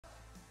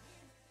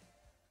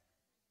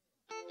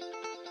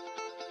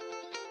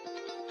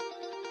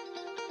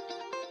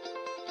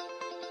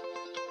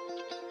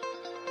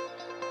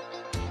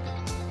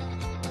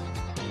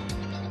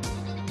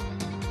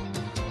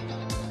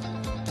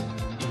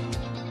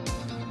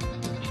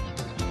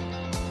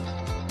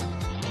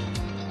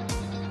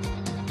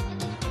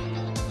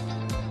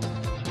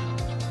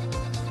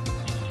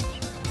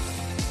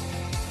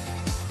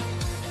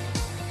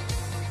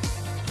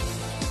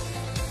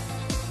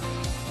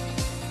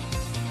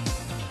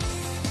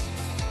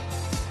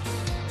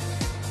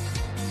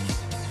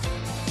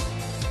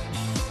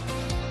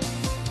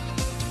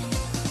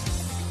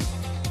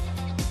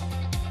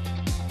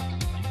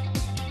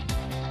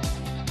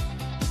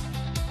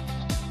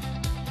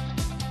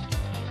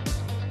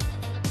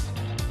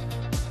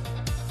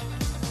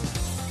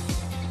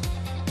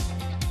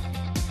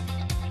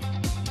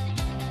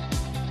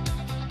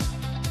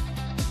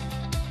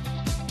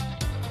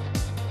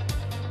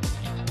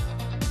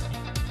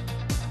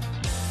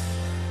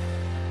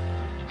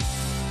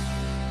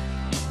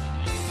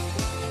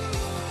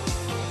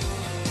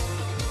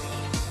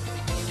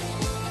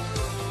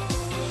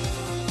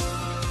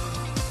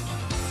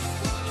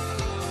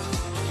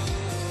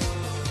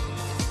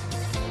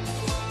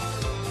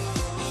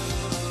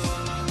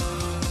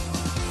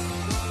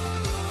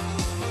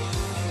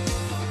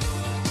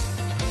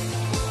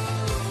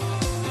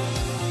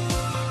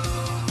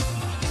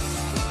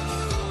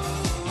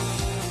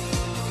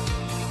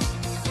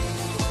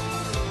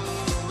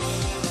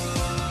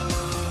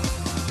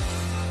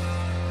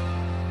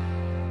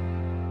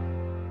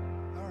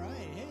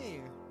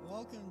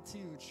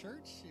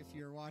church, if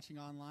you're watching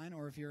online,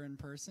 or if you're in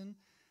person.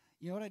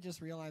 You know what I just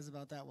realized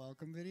about that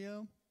welcome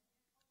video?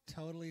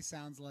 Totally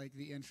sounds like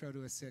the intro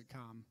to a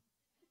sitcom.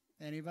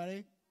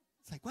 Anybody?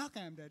 It's like,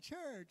 welcome to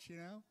church, you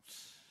know?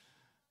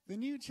 The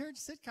new church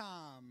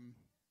sitcom.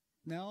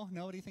 No?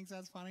 Nobody thinks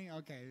that's funny?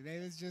 Okay,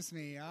 maybe it's just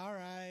me. All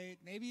right.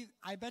 Maybe,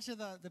 I bet you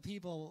the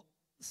people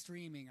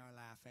streaming are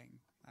laughing.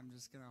 I'm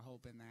just going to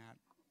hope in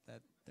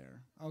that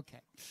they're,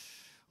 okay.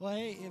 Well,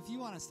 hey, if you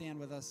want to stand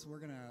with us, we're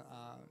going to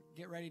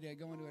get ready to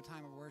go into a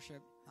time of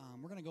worship.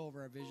 We're going to go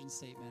over our vision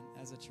statement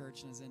as a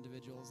church and as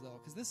individuals, though,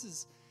 because this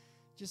is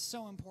just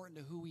so important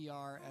to who we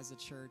are as a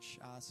church.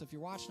 So if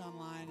you're watching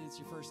online and it's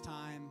your first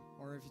time,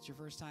 or if it's your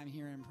first time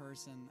here in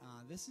person,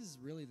 this is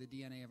really the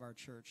DNA of our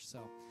church. So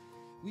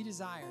we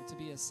desire to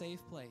be a safe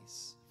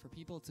place for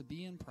people to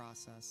be in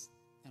process,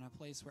 and a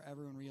place where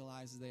everyone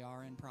realizes they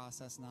are in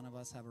process. None of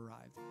us have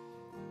arrived.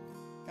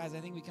 Guys, I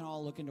think we can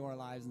all look into our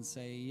lives and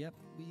say, yep,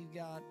 we've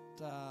got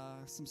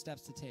some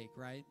steps to take,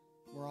 right?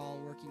 We're all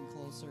working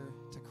closer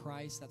to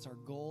Christ. That's our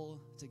goal,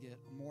 to get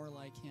more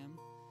like him,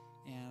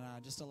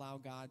 and just allow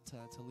God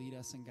to lead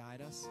us and guide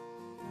us.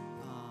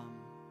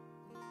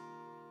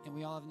 And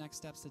we all have next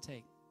steps to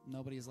take.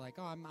 Nobody's like,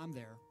 oh, I'm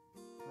there,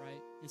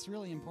 right? It's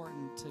really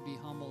important to be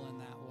humble in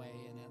that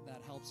way, and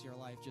that helps your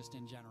life just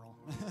in general,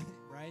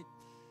 right?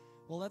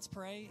 Well, let's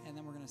pray, and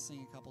then we're going to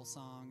sing a couple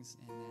songs,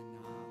 and then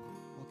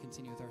we'll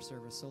continue with our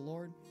service. So,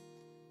 Lord,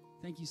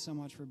 thank you so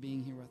much for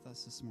being here with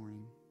us this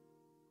morning.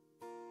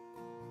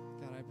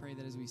 God, I pray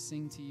that as we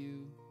sing to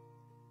you,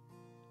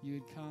 you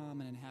would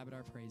come and inhabit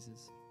our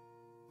praises.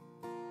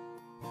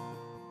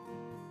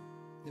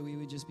 That we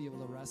would just be able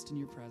to rest in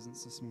your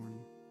presence this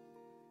morning.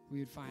 We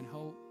would find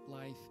hope,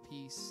 life,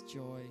 peace,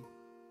 joy,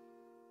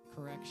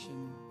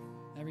 correction,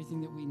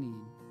 everything that we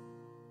need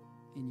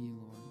in you,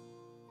 Lord.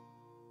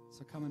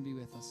 So come and be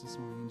with us this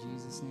morning. In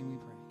Jesus' name we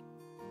pray.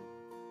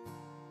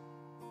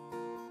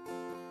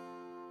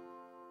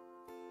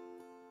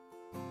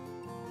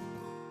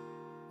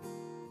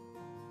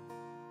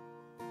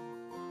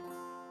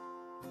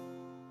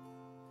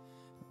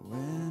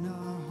 When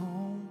our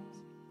homes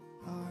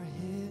are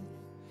hit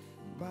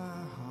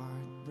by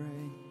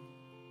heartbreak,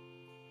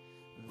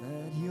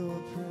 let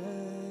your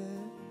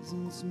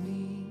presence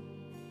meet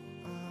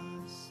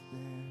us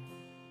there.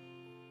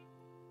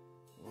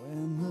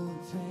 When the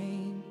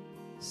pain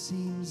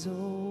seems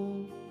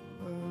overwhelming,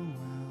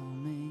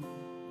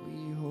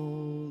 we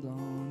hold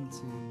on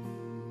to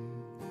you.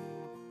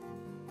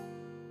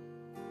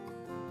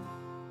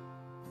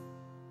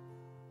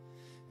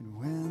 And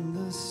when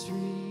the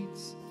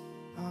streets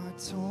are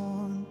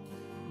torn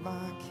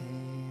by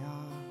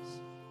chaos,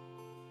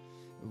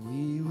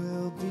 we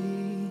will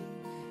be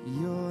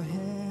your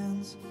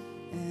hands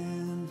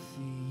and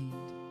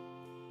feet.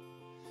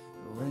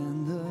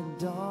 When the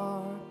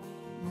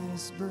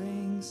darkness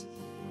brings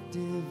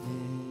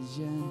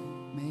division,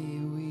 may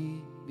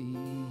we be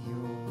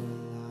your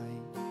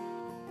light.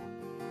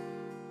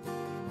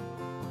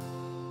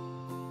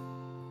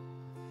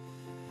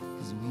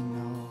 'Cause we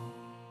know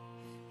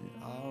that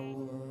our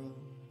world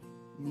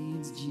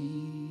needs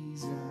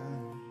Jesus.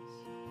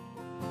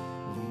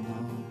 We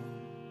know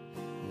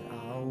that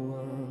our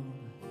world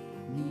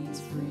needs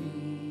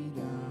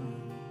freedom.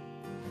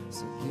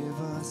 So give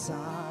us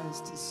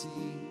eyes to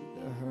see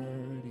the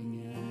hurting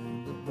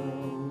and the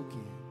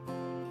broken.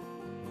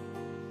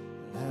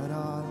 Let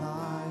our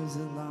lives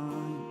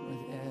align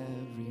with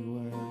every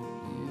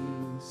word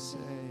you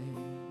say.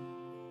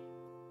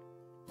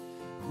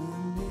 The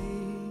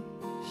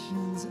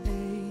nations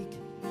ache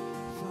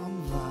from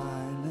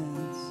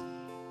violence.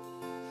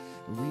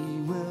 We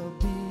will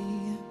be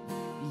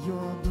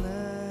your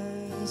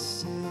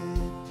blessed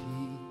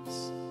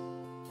peace.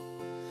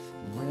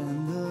 When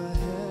the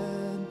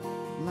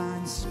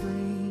headlines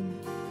scream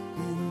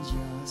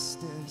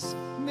injustice,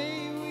 may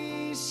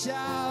we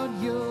shout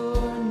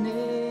your name.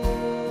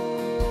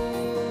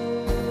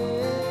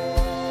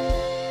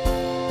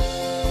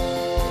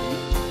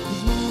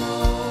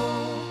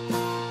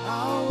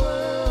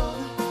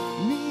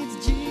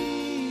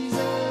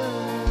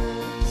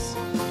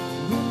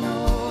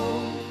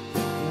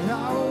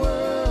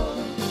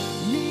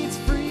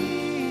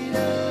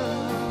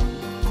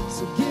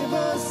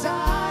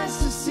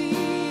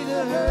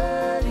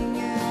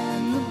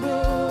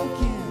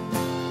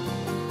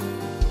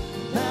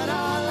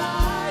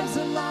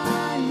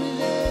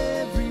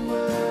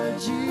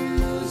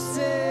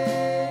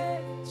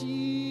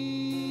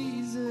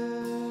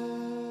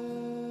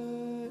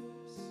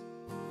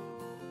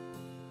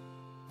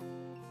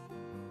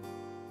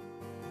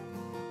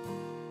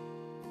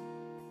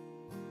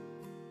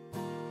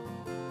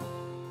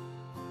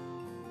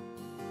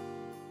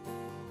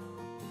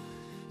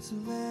 So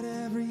let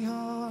every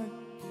heart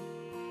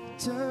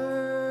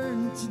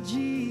turn to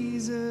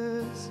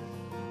Jesus.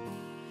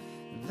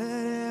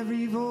 Let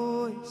every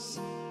voice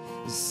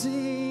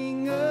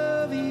sing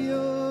of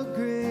your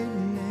great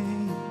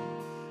name.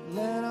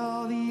 Let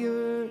all the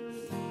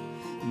earth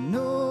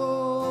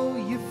know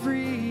your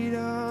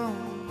freedom.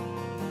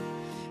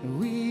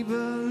 We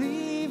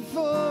believe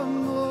for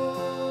more.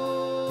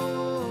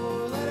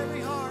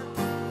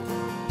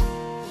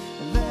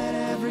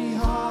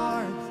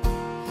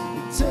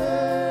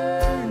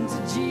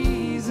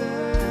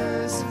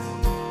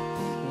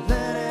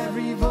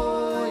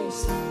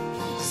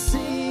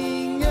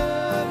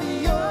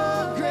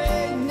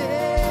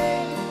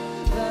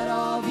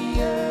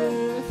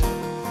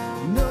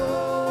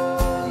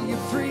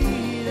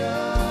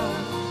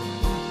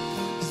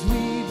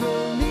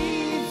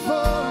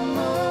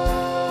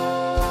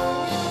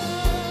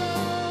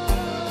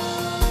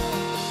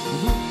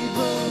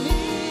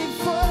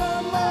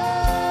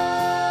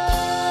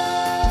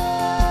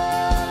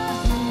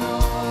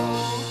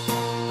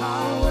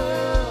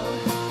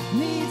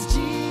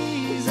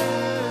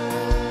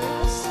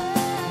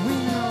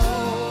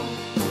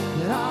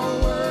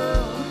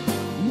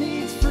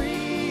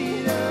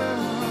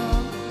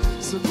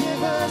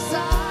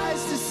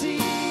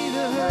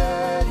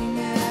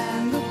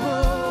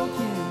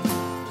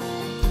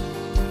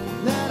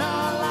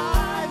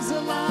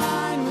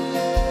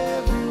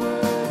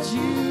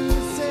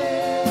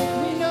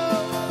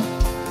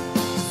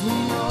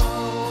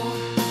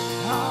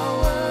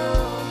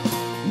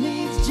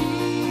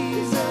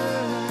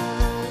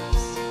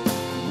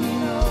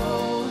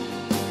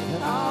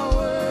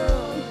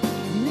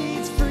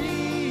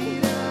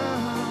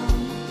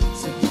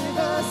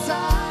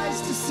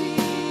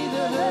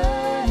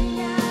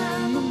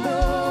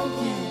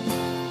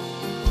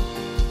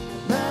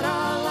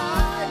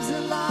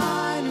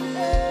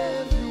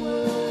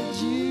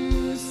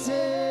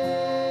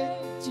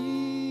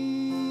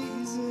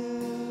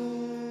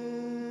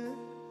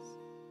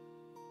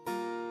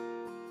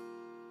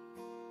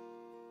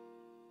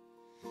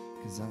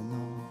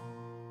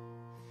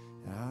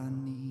 I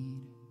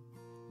need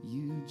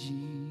you,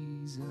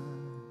 Jesus,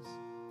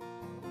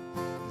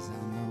 'cause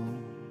I know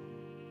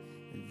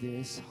that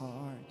this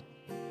heart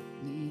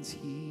needs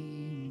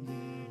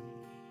healing.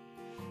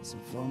 So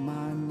from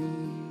my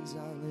knees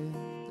I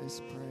lift this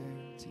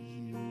prayer to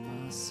you,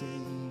 my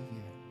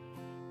Savior,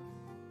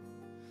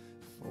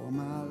 for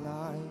my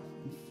life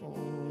and for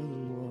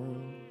the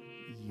world.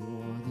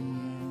 You're the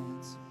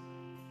answer,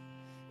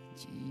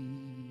 Jesus.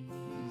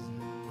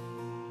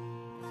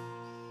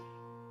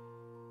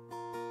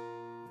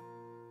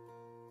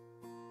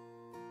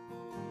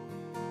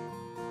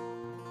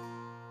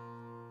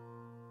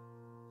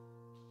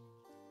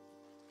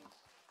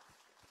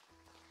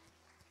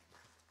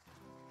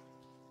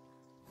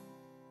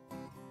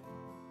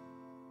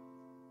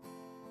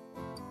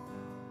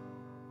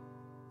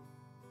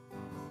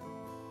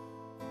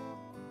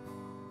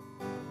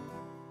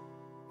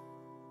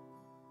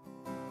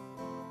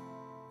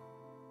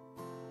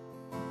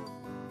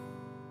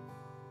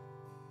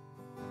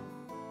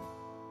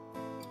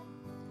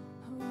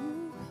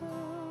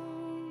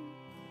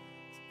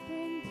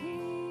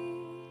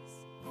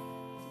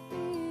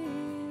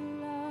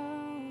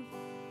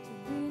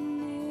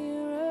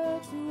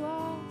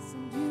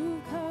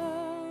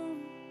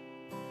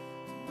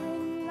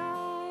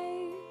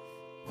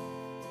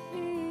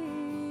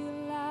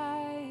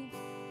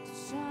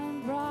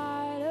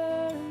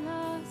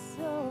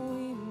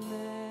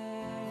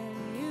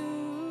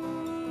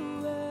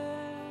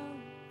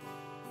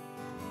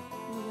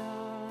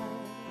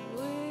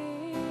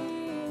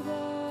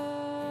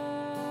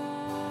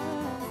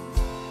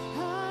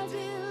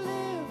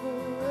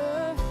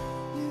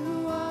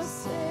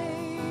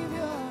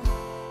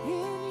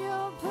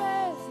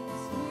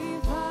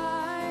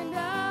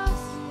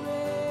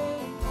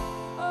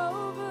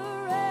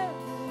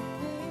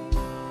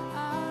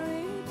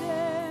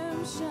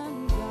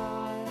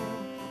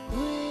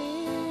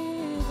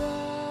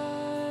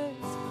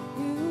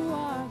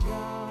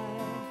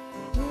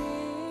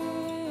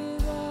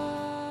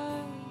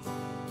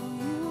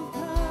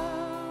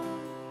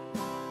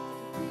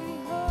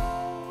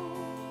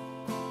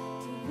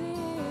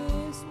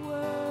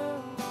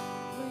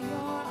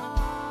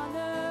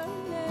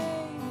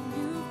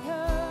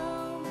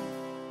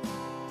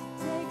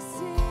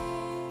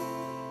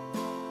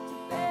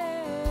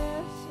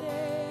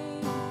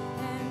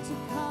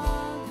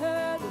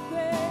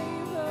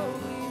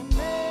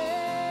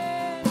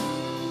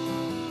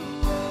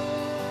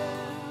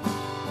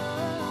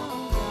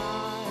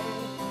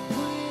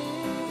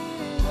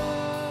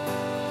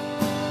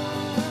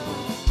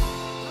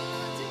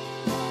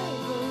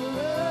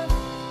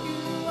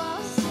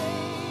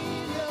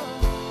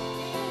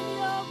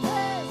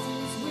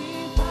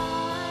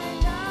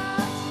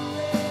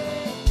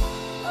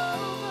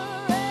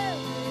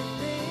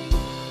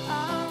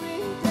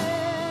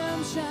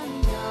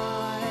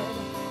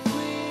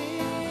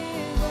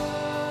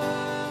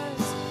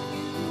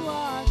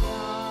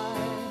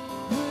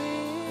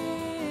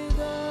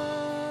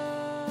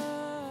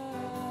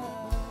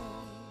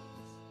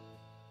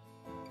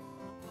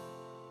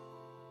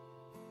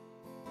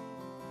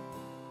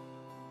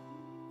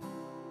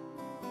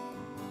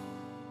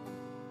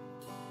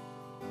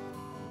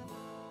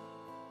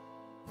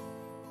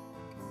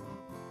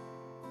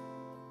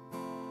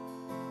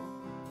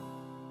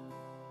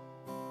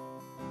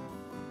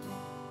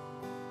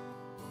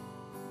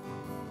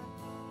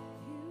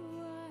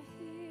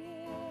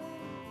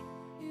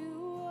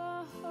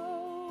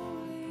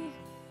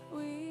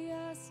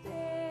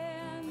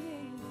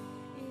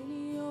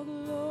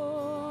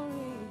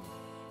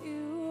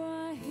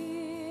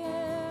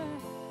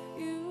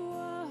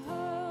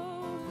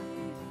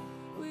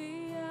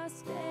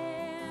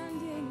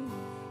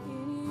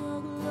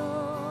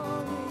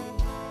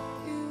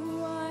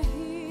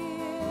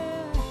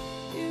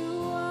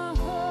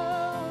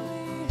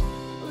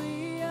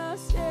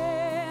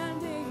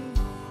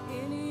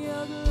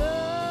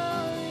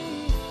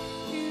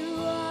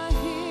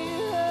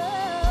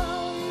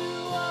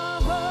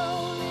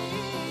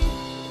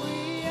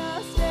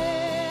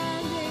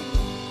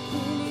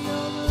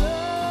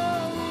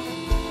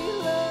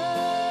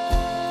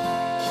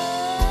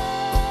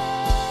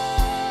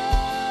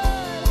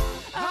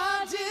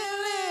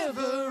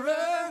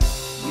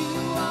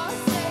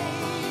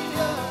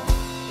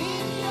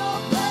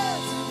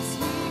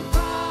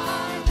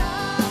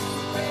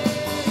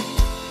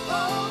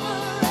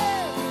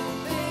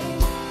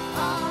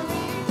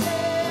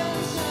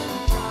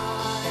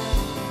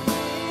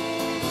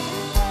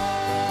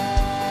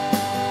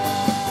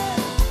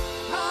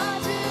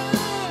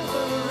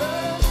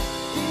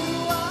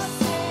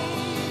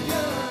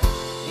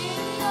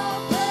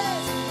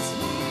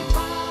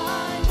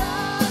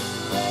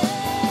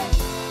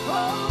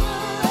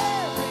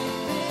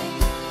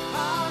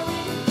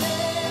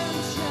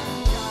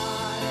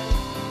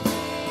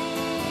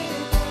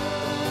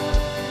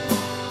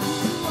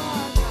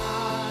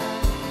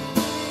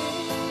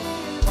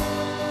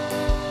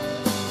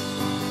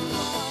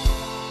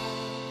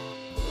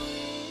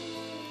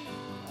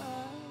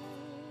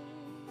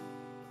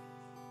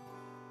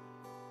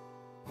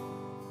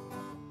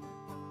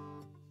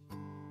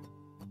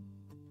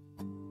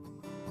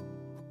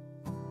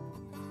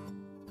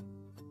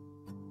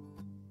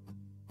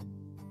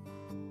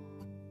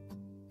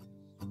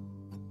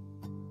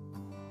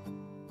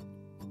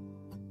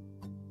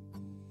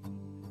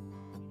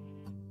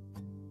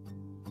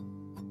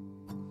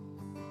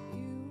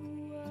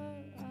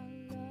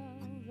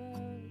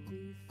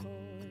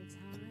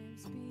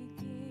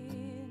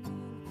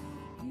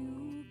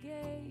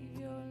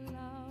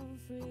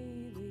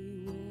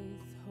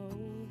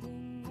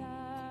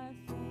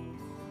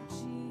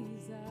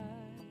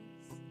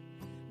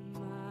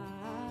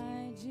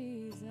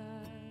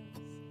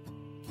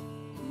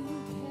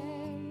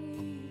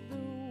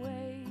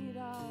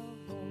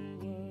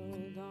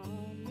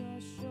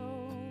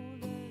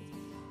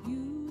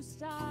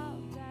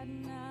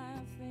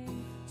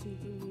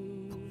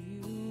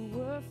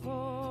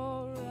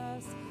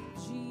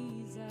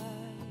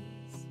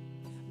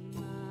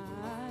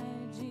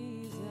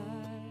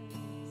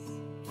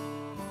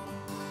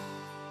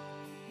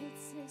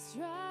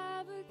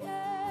 extravagant.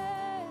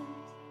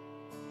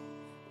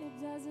 It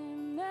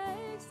doesn't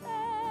make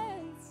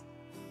sense.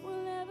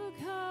 We'll never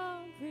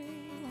comprehend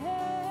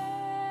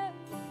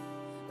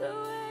the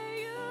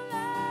way you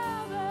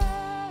love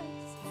us.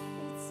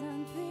 It's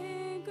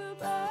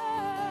unthinkable.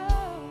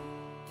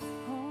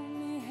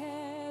 Only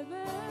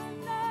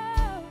heaven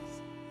knows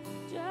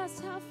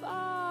just how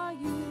far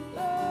you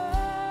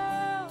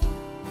go.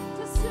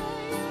 To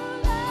say you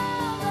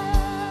love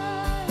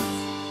us,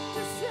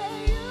 to say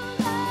you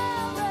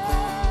love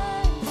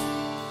us,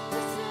 to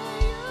say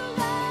you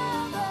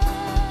love us.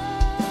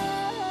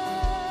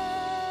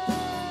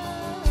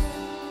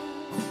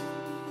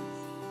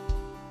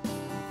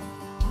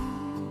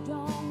 You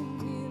don't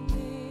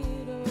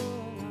belittle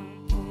our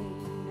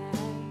pain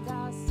and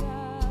our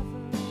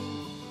suffering.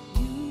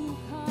 You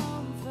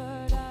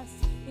comfort us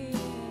in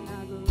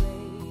our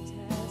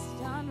greatest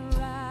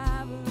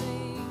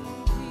unraveling.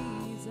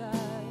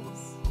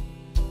 Jesus,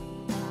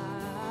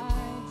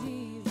 my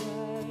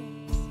Jesus,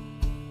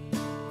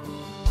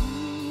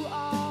 you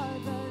are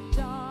the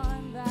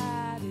dawn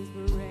that is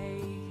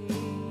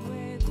breaking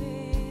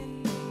within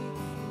me.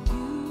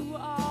 You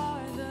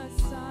are the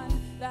sun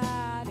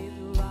that is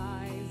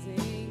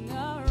rising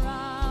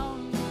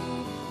around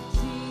me.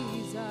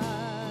 Jesus,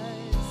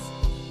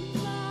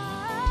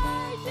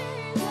 my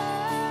Jesus,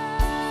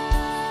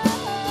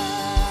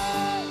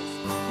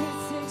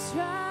 it's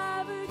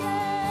extravagant.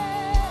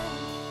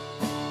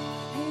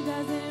 It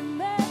doesn't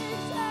make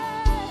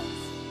sense.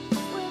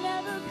 We'll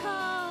never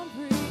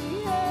comprehend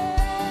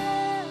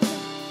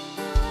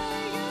the way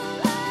you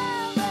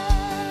love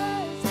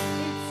us.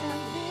 It's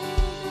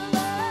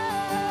unthinkable.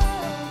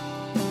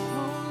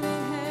 Only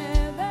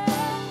heaven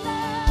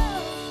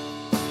knows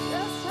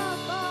just how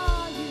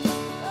far you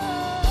go.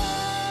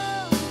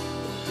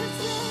 To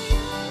say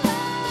you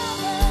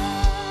love us,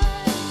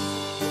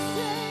 to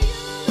say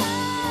you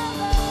love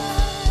us,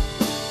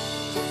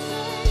 to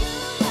say you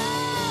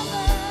love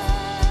us.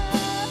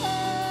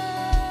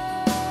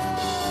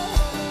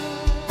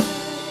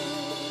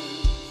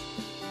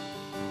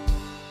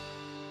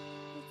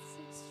 It's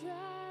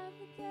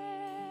extravagant.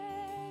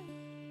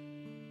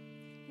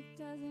 It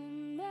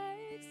doesn't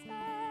make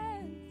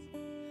sense.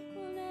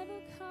 We'll never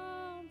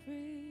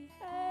comprehend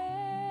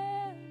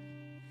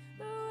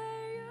the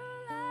way you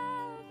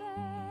love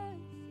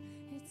us.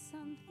 It's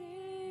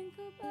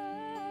unthinkable.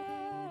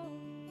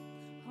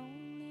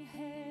 Only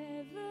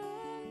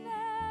heaven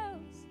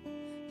knows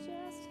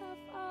just how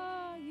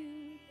far you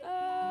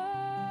go.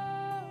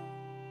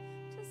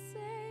 To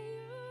say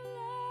you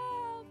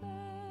love us.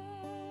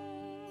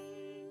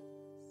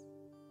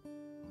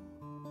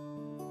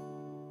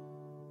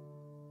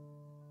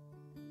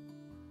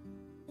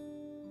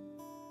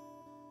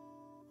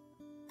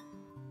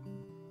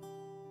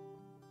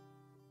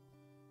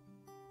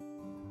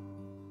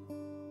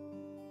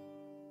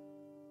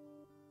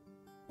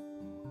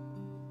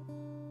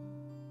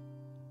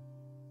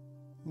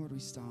 Lord, we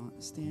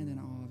stand in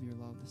awe of your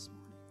love this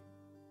morning.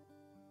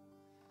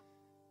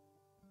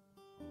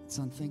 It's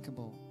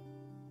unthinkable.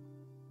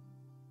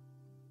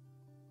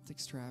 It's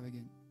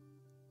extravagant.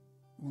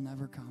 We'll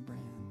never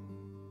comprehend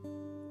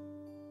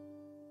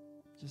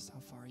just how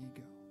far you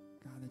go.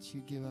 God, that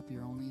you give up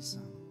your only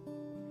son,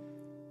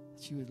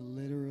 that you would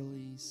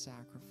literally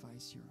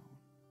sacrifice your own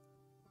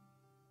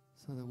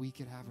so that we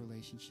could have a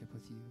relationship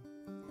with you,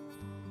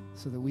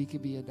 so that we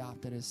could be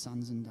adopted as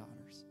sons and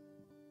daughters,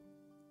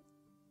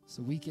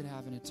 so we could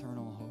have an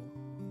eternal hope.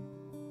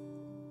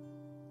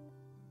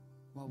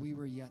 While we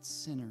were yet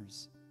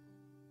sinners,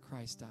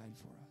 Christ died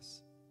for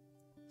us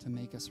to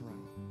make us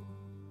right.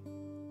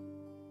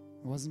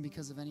 It wasn't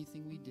because of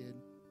anything we did.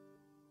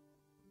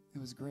 It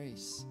was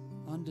grace,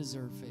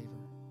 undeserved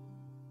favor.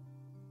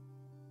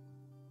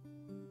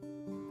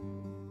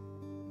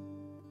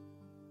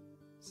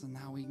 So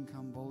now we can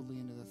come boldly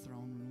into the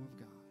throne room of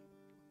God,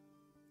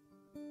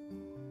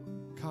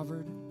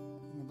 covered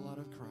in the blood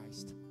of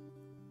Christ.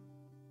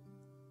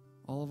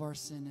 All of our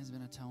sin has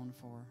been atoned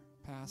for,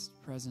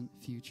 past, present,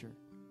 future.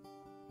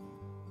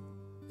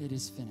 It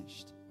is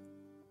finished.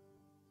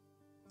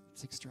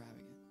 It's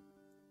extravagant.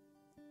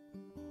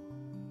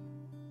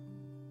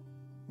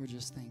 We're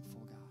just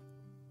thankful, God.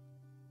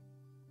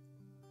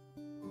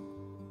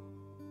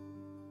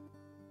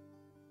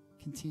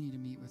 Continue to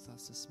meet with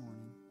us this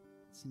morning.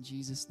 It's in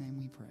Jesus' name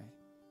we pray.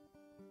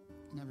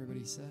 And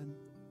everybody said,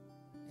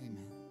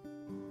 amen.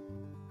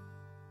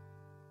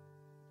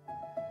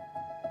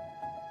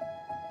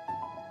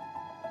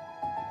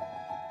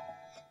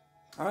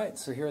 All right,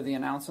 so here are the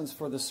announcements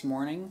for this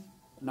morning.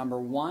 Number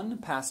 1,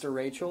 Pastor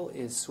Rachel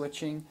is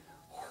switching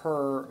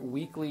her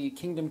weekly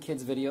Kingdom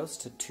Kids videos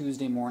to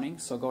Tuesday morning,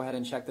 so go ahead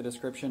and check the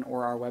description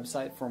or our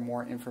website for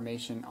more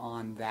information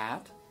on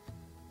that.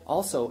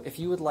 Also, if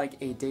you would like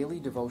a daily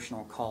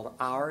devotional called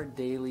Our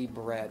Daily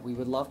Bread, we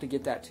would love to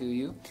get that to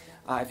you.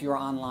 If you're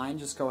online,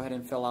 just go ahead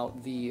and fill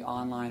out the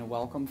online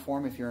welcome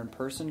form. If you're in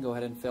person, go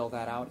ahead and fill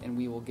that out, and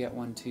we will get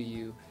one to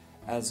you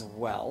as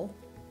well.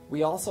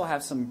 We also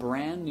have some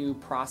brand new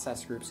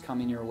process groups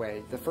coming your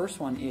way. The first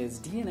one is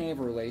DNA of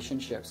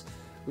Relationships.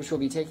 which will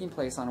be taking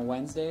place on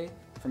Wednesday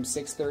from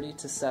 6:30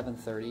 to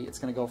 7:30. It's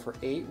going to go for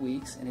 8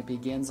 weeks, and it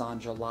begins on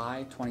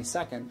July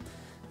 22nd.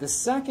 The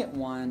second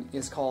one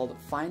is called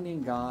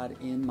Finding God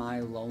in My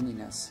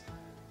Loneliness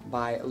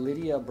by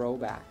Lydia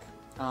Broback.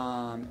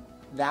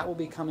 That will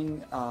be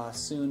coming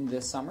soon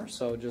this summer,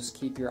 so just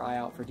keep your eye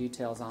out for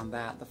details on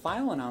that. The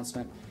final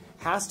announcement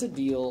has to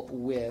deal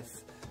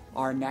with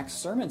our next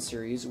sermon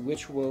series,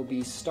 which will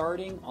be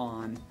starting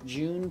on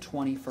June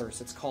 21st.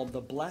 It's called The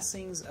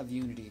Blessings of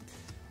Unity.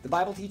 The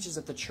Bible teaches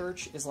that the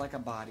church is like a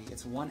body.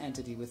 It's one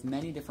entity with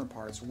many different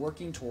parts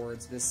working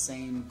towards this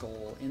same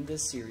goal. In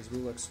this series,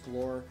 we will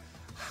explore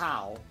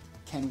how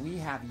can we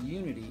have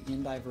unity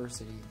in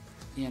diversity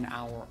in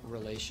our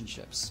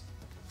relationships.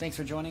 Thanks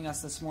for joining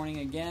us this morning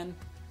again.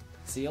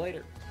 See you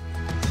later.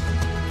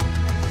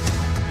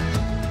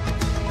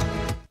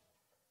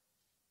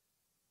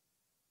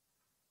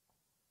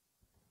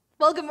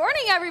 Well, good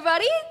morning,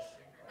 everybody.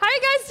 How are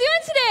you guys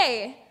doing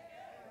today?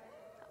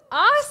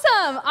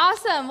 Awesome,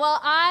 awesome. Well,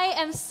 I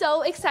am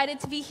so excited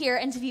to be here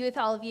and to be with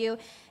all of you.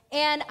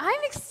 And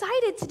I'm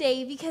excited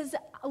today because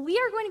we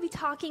are going to be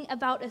talking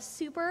about a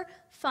super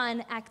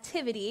fun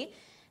activity.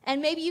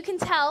 And maybe you can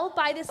tell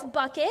by this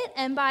bucket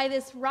and by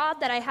this rod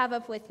that I have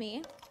up with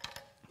me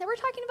that we're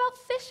talking about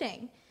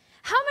fishing.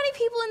 How many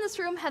people in this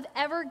room have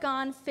ever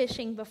gone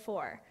fishing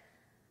before?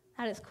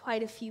 That is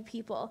quite a few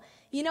people.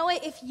 You know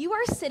what? If you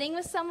are sitting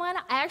with someone,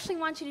 I actually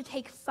want you to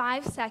take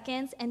 5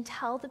 seconds and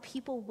tell the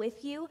people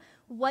with you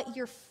what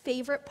your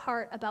favorite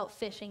part about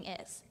fishing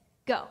is.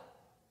 Go.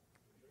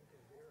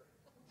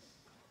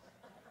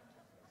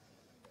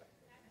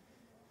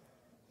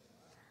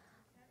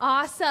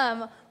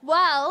 Awesome.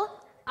 Well,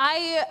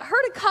 I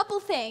heard a couple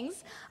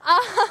things,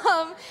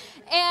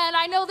 and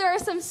I know there are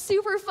some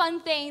super fun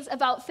things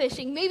about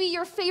fishing. Maybe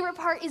your favorite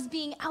part is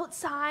being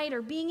outside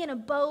or being in a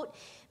boat.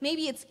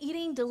 Maybe it's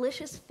eating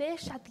delicious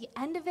fish at the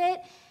end of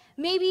it.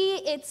 Maybe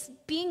it's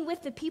being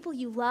with the people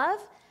you love.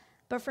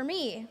 But for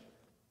me,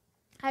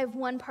 I have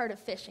one part of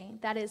fishing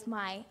that is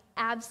my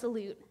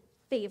absolute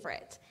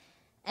favorite,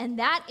 and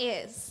that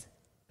is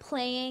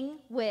playing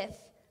with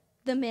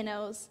the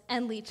minnows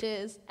and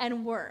leeches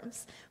and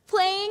worms.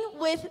 Playing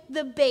with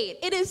the bait.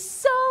 It is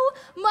so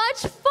much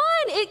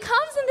fun. It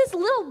comes in this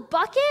little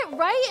bucket,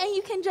 right? And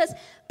you can just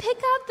pick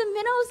up the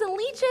minnows and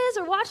leeches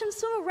or watch them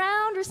swim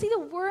around or see the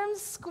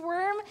worms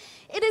squirm.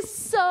 It is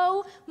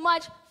so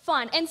much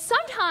fun. And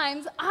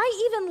sometimes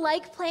I even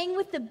like playing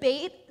with the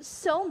bait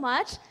so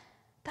much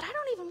that I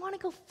don't even want to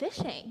go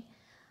fishing.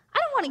 I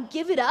don't want to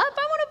give it up.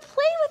 I want to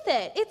play with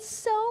it. It's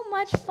so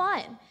much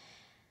fun.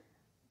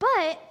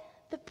 But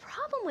the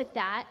problem with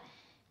that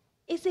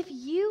is if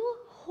you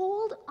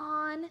hold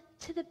on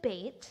to the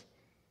bait,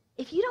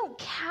 if you don't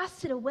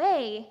cast it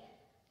away,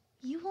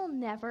 you will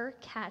never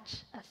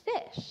catch a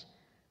fish,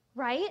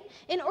 right?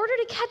 In order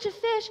to catch a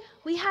fish,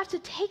 we have to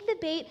take the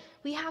bait,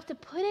 we have to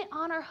put it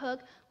on our hook,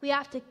 we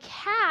have to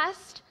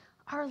cast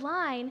our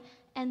line,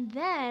 and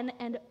then,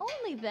 and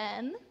only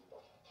then,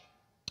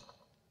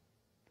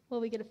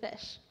 will we get a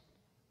fish,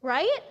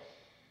 right?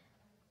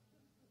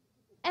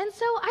 And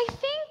so I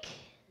think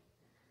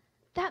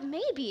that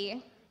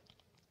maybe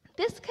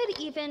this could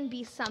even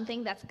be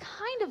something that's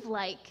kind of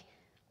like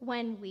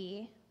when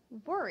we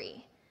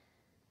worry.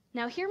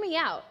 Now, hear me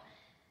out.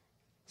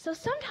 So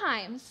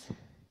sometimes,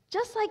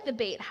 just like the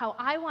bait, how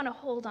I want to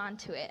hold on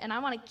to it, and I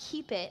want to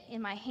keep it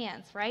in my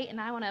hands, right?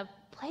 And I want to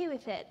play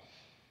with it.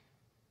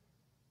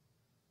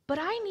 But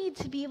I need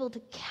to be able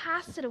to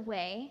cast it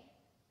away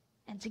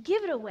and to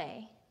give it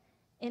away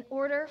in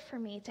order for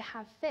me to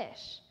have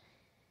fish.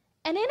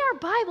 And in our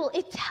Bible,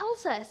 it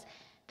tells us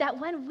that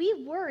when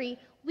we worry,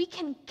 we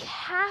can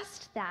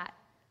cast that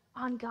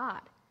on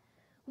God.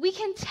 We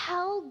can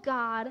tell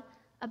God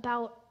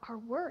about our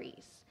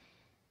worries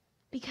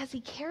because he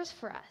cares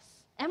for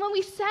us. And when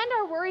we send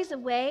our worries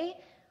away,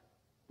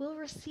 we'll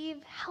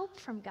receive help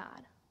from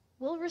God.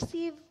 We'll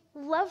receive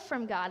love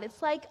from God.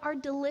 It's like our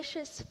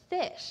delicious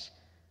fish,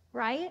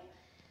 right?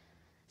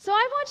 So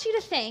I want you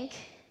to think,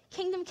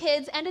 Kingdom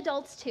kids and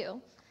adults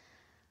too,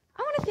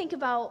 I want to think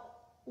about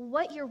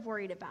what you're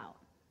worried about.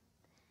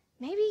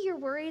 Maybe you're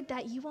worried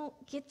that you won't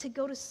get to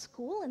go to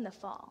school in the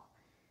fall.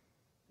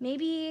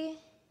 Maybe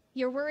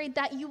you're worried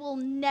that you will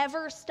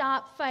never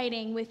stop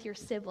fighting with your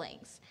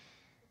siblings.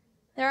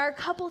 There are a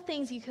couple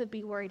things you could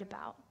be worried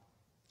about.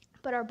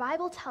 But our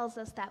Bible tells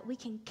us that we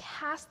can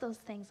cast those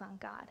things on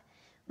God.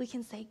 We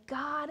can say,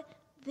 God,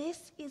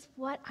 this is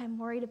what I'm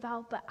worried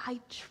about, but I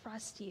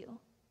trust you.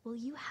 Will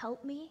you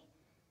help me?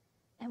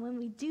 And when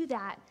we do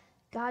that,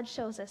 God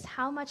shows us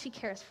how much he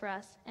cares for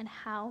us and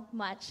how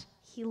much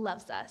he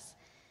loves us.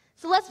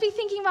 So let's be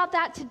thinking about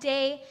that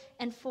today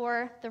and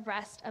for the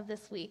rest of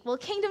this week. Well,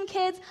 Kingdom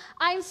kids,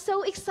 I'm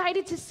so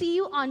excited to see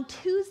you on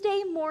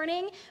Tuesday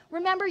morning.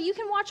 Remember, you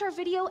can watch our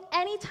video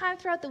anytime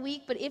throughout the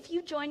week, but if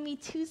you join me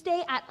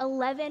Tuesday at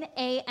 11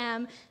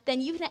 a.m., then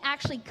you can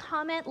actually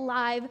comment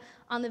live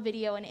on the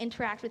video and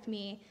interact with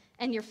me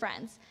and your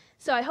friends.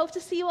 So I hope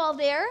to see you all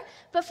there.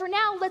 But for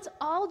now, let's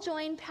all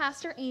join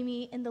Pastor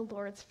Amy in the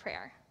Lord's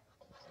Prayer.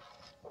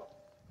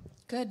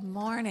 Good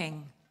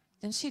morning.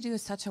 Didn't she do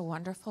such a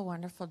wonderful,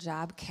 wonderful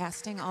job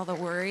casting all the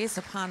worries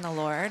upon the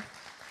Lord?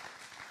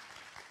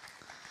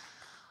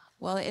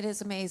 Well, it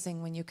is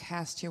amazing when you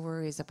cast your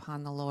worries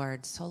upon the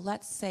Lord. So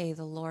let's say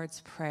the Lord's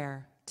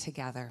Prayer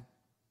together.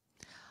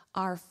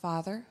 Our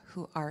Father,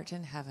 who art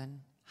in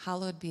heaven,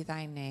 hallowed be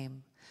thy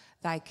name.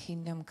 Thy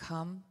kingdom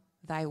come,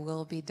 thy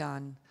will be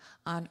done,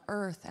 on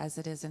earth as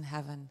it is in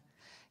heaven.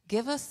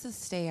 Give us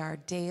this day our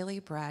daily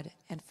bread,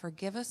 and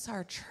forgive us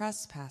our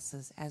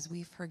trespasses as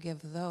we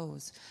forgive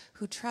those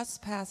who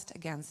trespass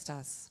against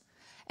us.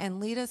 And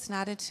lead us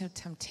not into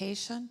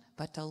temptation,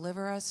 but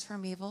deliver us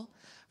from evil.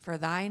 For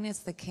thine is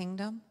the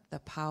kingdom, the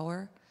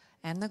power,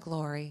 and the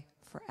glory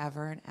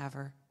forever and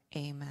ever.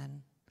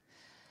 Amen.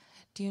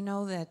 Do you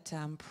know that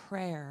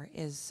prayer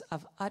is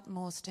of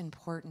utmost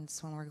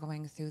importance when we're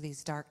going through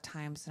these dark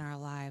times in our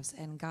lives?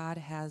 And God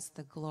has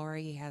the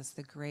glory, he has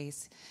the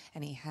grace,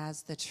 and he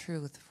has the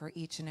truth for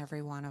each and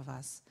every one of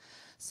us.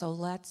 So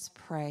let's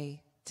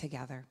pray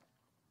together.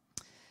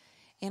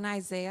 In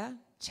Isaiah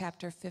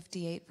chapter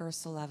 58,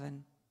 verse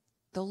 11,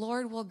 the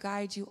Lord will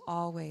guide you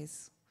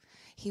always.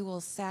 He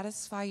will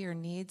satisfy your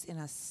needs in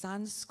a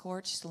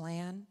sun-scorched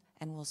land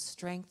and will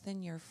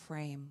strengthen your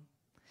frame.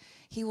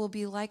 He will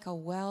be like a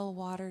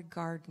well-watered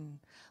garden,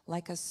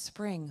 like a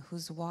spring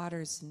whose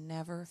waters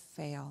never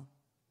fail.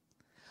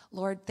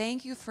 Lord,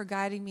 thank you for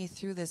guiding me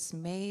through this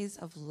maze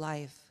of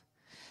life.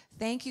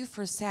 Thank you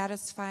for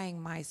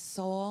satisfying my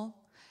soul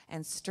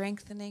and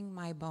strengthening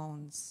my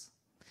bones.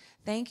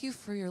 Thank you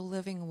for your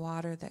living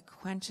water that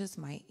quenches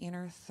my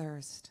inner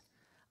thirst.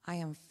 I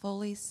am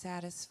fully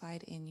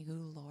satisfied in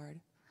you, Lord.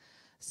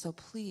 So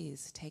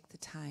please take the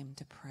time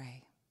to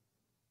pray.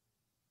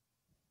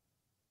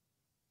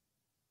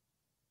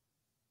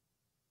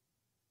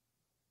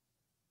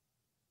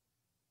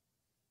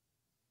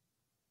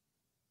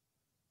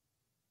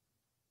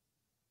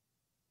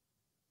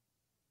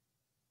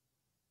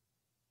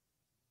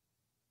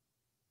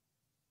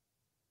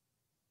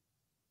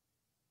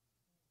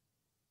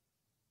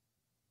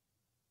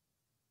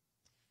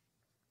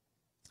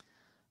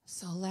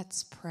 So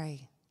let's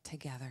pray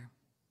together.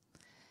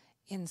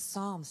 In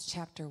Psalms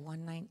chapter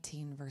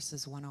 119,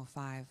 verses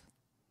 105,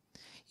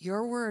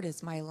 your word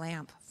is my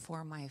lamp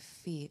for my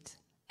feet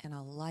and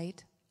a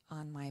light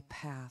on my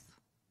path.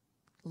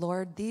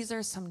 Lord, these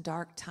are some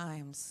dark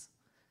times,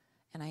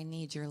 and I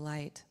need your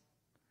light.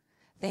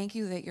 Thank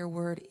you that your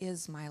word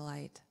is my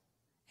light.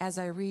 As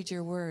I read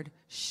your word,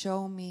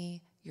 show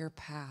me your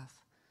path.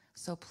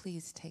 So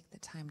please take the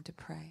time to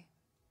pray.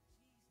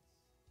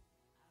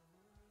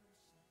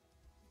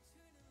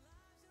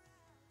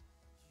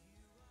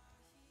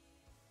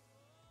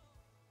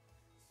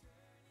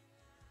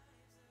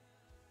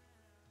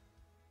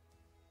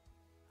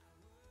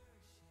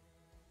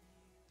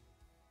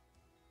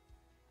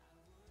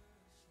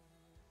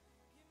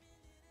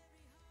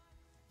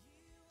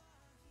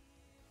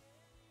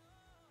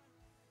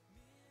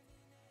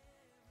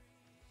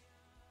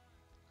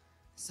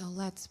 So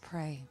let's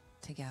pray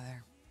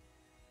together.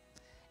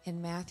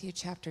 In Matthew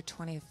chapter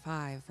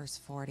 25, verse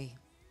 40,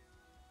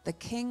 the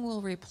king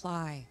will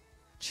reply,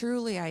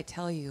 truly I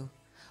tell you,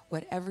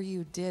 whatever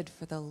you did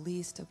for the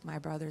least of my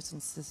brothers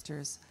and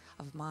sisters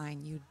of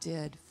mine, you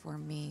did for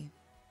me.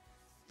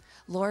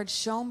 Lord,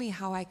 show me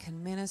how I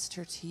can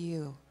minister to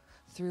you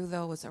through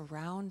those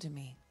around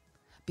me,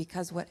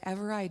 because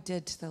whatever I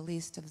did to the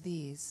least of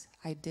these,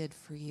 I did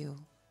for you.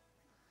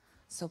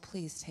 So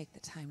please take the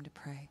time to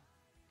pray.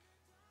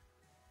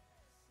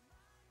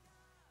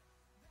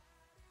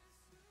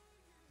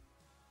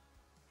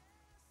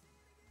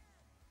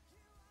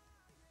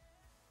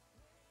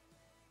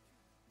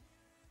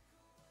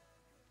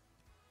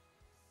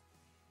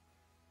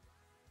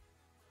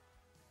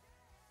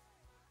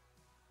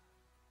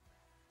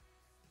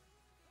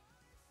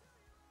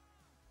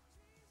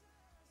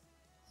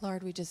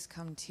 Lord, we just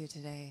come to you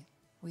today.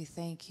 We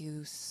thank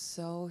you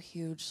so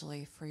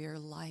hugely for your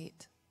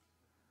light,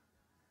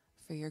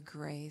 for your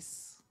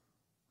grace,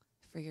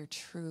 for your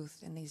truth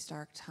in these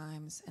dark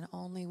times. And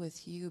only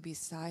with you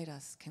beside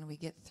us can we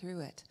get through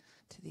it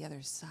to the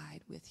other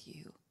side with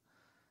you.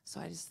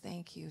 So I just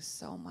thank you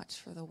so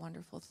much for the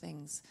wonderful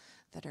things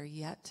that are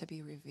yet to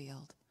be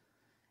revealed.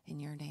 In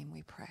your name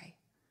we pray.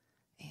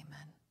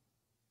 Amen.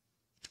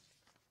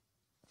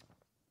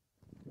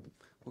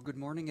 Well, good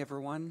morning,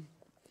 everyone.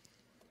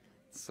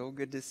 So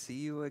good to see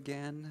you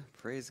again.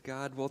 Praise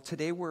God. Well,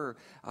 today we're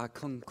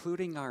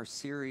concluding our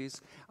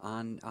series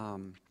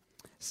on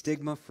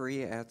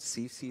stigma-free at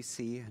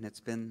CCC, and it's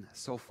been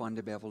so fun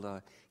to be able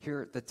to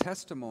hear the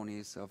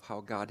testimonies of how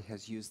God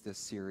has used this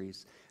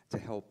series to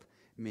help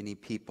many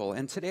people.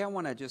 And today I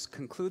want to just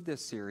conclude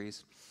this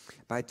series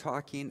by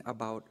talking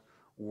about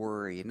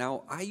worry.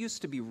 Now, I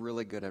used to be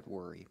really good at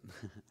worry.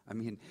 I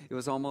mean, it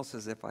was almost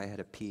as if I had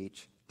a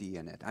PhD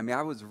in it. I mean,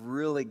 I was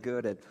really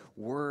good at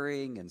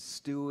worrying and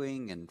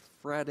stewing and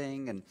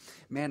fretting, and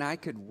man, I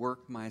could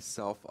work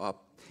myself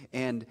up.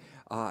 And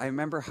I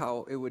remember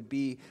how it would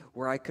be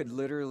where I could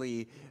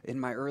literally, in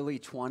my early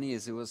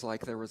 20s, it was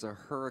like there was a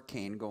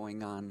hurricane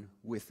going on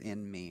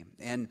within me.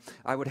 And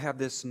I would have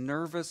this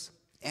nervous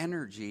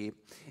energy,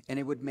 and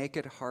it would make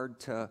it hard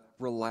to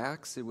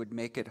relax. It would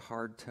make it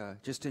hard to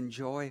just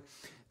enjoy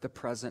the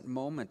present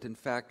moment. In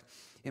fact,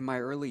 in my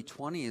early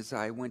 20s,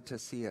 I went to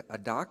see a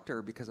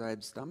doctor because I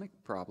had stomach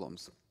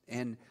problems.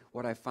 And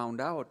what I found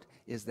out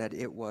is that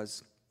it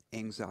was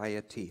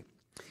anxiety.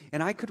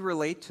 And I could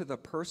relate to the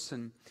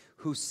person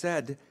who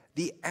said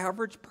the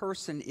average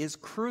person is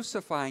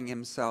crucifying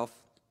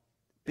himself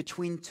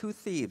between two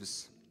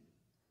thieves,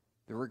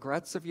 the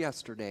regrets of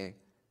yesterday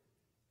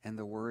and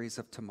the worries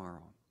of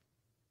tomorrow.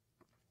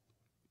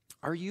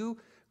 Are you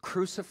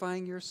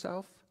crucifying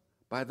yourself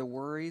by the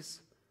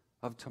worries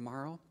of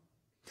tomorrow?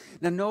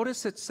 Now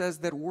notice it says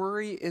that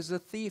worry is a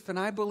thief, and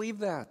I believe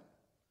that.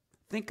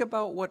 Think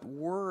about what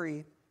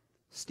worry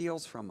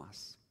steals from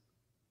us.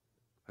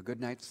 A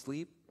good night's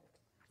sleep,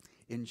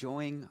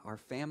 enjoying our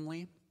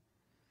family,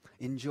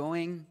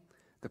 enjoying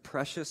the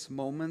precious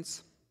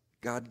moments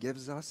God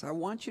gives us. I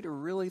want you to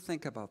really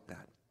think about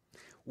that.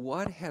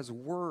 What has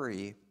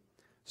worry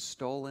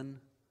stolen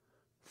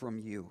from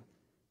you?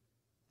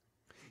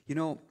 You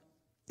know,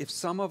 if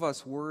some of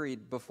us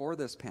worried before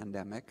this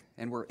pandemic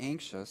and were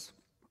anxious,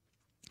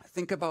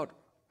 think about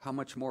how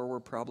much more we're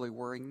probably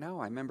worrying now.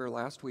 I remember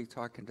last week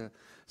talking to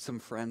some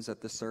friends at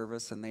the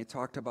service, and they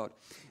talked about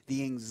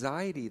the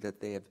anxiety that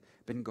they have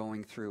been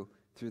going through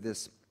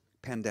this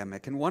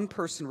pandemic. And one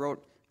person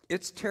wrote,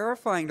 "It's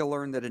terrifying to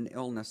learn that an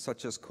illness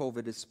such as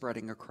COVID is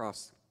spreading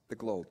across the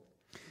globe.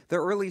 The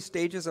early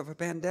stages of a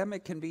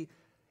pandemic can be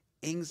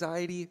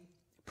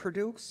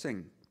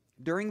anxiety-producing.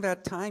 During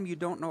that time, you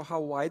don't know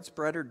how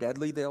widespread or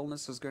deadly the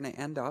illness is going to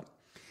end up,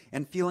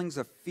 and feelings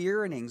of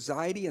fear and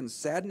anxiety and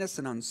sadness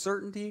and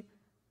uncertainty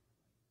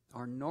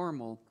are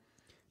normal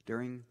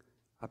during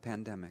a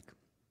pandemic."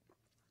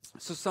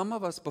 So some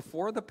of us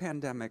before the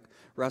pandemic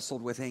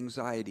wrestled with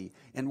anxiety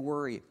and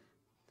worry,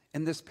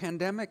 and this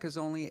pandemic has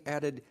only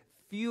added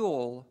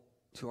fuel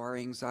to our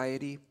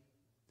anxiety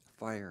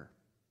fire.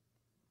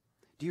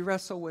 Do you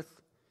wrestle with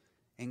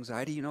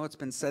anxiety? You know, it's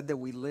been said that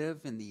we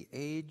live in the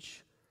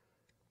age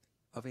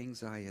of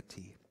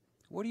anxiety.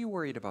 What are you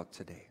worried about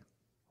today?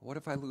 What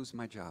if I lose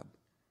my job?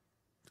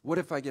 What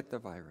if I get the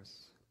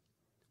virus?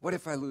 What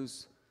if I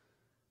lose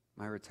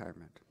my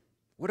retirement?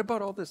 What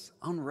about all this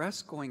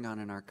unrest going on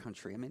in our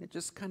country? I mean, it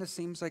just kind of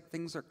seems like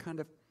things are kind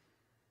of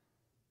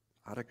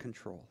out of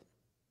control.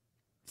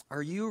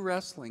 Are you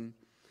wrestling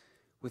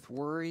with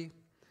worry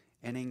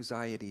and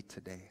anxiety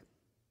today?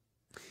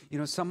 You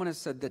know, someone has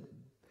said that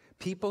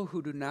people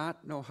who do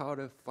not know how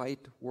to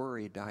fight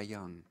worry die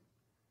young.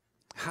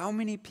 How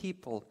many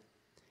people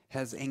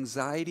has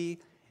anxiety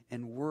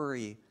and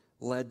worry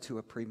led to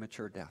a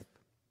premature death?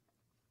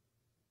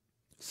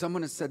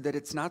 Someone has said that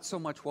it's not so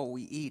much what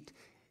we eat,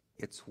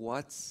 it's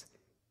what's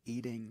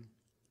eating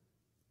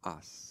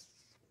us.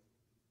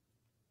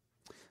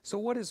 So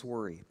what is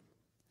worry?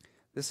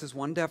 This is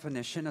one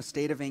definition: a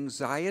state of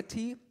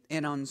anxiety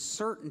and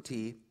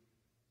uncertainty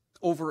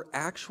over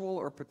actual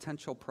or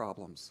potential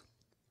problems.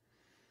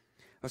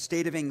 A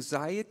state of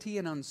anxiety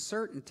and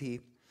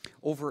uncertainty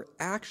over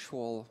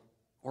actual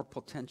or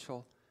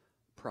potential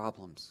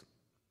problems.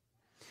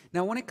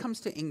 Now, when it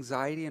comes to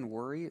anxiety and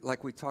worry,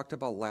 like we talked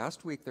about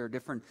last week, there are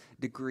different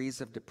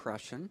degrees of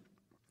depression.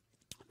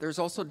 There's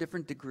also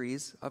different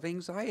degrees of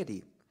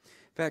anxiety.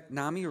 In fact,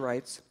 NAMI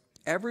writes,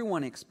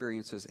 everyone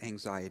experiences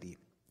anxiety.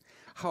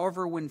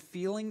 However, when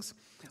feelings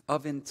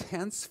of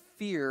intense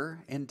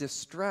fear and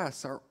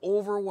distress are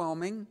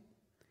overwhelming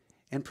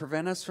and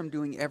prevent us from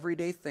doing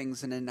everyday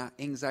things, and an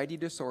anxiety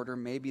disorder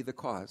may be the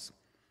cause.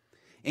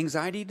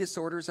 Anxiety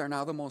disorders are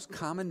now the most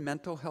common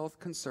mental health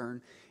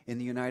concern in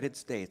the United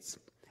States.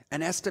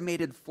 An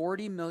estimated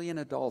 40 million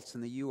adults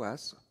in the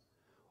U.S.,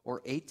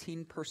 or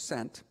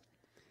 18%,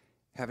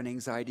 have an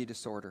anxiety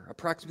disorder.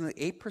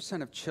 Approximately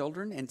 8% of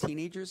children and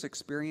teenagers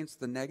experience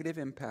the negative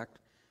impact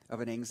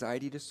of an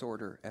anxiety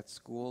disorder at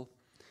school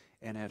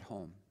and at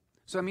home.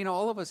 So, I mean,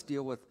 all of us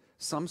deal with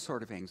some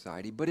sort of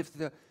anxiety, but if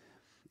the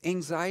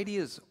anxiety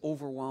is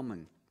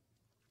overwhelming,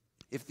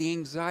 if the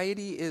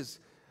anxiety is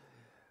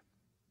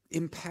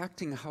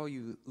impacting how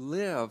you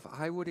live,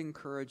 I would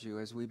encourage you,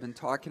 as we've been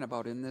talking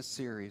about in this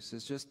series,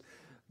 is just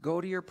go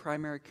to your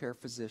primary care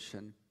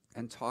physician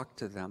and talk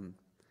to them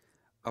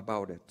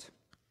about it.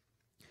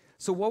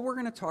 So what we're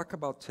going to talk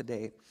about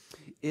today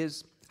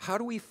is how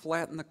do we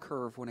flatten the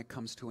curve when it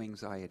comes to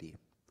anxiety?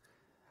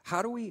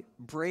 How do we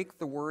break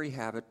the worry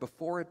habit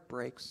before it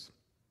breaks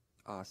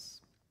us?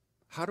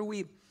 How do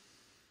we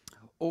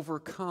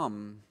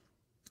overcome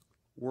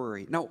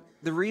worry? Now,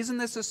 the reason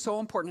this is so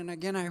important, and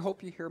again, I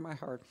hope you hear my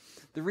heart,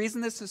 the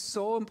reason this is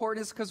so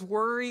important is because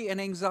worry and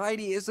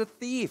anxiety is a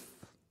thief.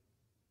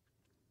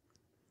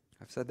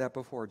 I've said that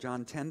before.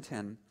 John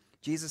 10:10.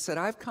 Jesus said,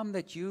 I've come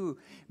that you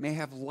may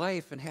have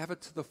life and have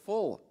it to the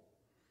full.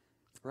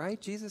 Right?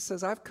 Jesus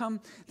says, I've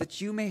come that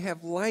you may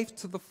have life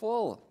to the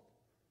full.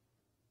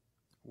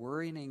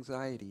 Worry and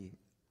anxiety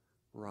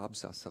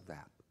robs us of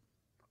that.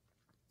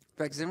 In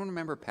fact, does anyone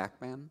remember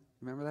Pac-Man?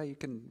 Remember that? You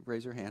can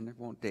raise your hand. It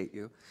won't date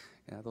you.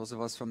 Yeah, those of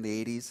us from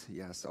the 80s?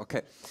 Yes,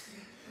 okay.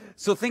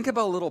 So think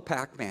about little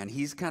Pac-Man.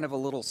 He's kind of a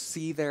little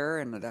C there,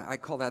 and I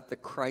call that the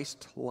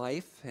Christ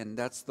life, and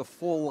that's the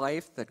full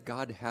life that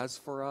God has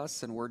for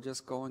us, and we're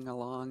just going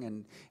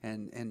along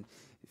and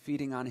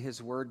feeding on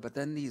his word. But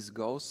then these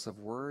ghosts of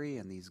worry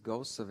and these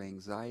ghosts of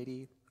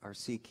anxiety are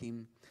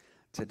seeking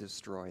to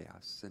destroy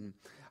us. And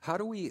how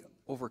do we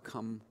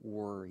overcome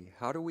worry?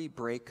 How do we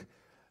break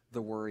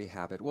the worry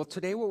habit? Well,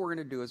 today what we're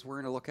going to do is we're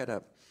going to look at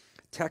a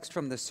text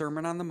from the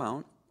Sermon on the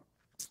Mount,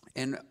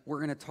 and we're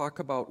going to talk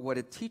about what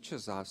it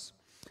teaches us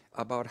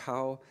about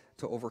how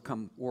to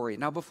overcome worry.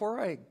 Now,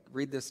 before I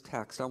read this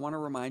text, I want to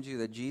remind you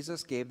that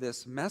Jesus gave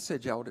this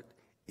message out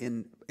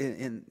in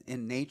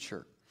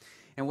nature.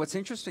 And what's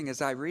interesting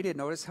is I read it,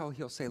 notice how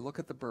he'll say, look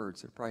at the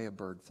birds. There's probably a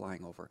bird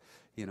flying over,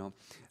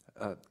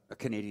 a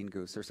Canadian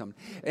goose or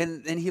something.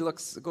 And then he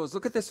goes,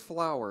 look at this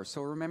flower.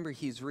 So remember,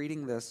 he's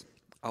reading this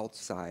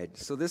outside.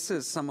 So this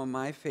is some of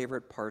my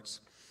favorite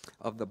parts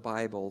of the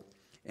Bible.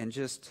 And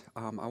just,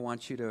 I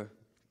want you to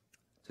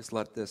just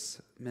let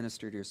this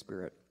minister to your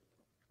spirit.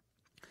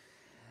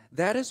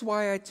 That is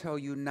why I tell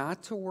you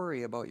not to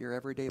worry about your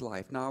everyday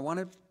life. Now, I want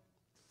to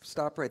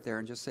stop right there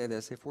and just say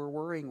this. If we're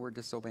worrying, we're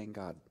disobeying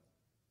God,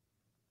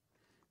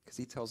 because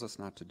he tells us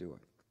not to do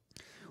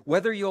it.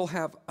 Whether you'll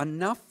have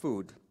enough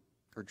food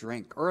or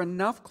drink or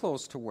enough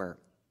clothes to wear.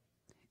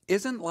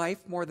 Isn't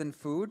life more than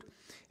food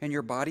and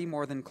your body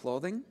more than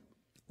clothing?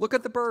 Look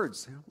at the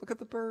birds. Look at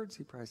the birds,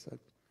 he probably said.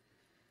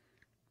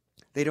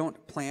 They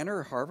don't plant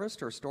or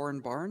harvest or store in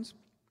barns,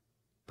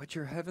 but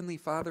your heavenly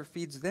Father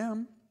feeds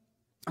them.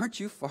 Aren't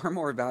you far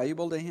more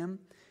valuable to him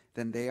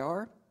than they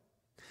are?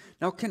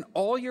 Now, can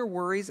all your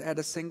worries add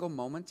a single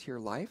moment to your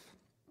life?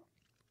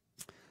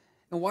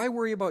 And why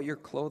worry about your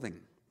clothing?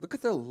 Look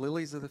at the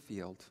lilies of the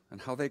field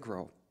and how they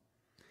grow.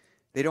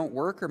 They don't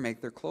work or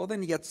make their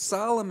clothing, yet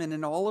Solomon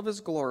in all of his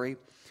glory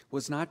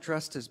was not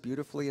dressed as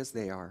beautifully as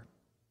they are.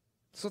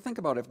 So think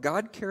about it. If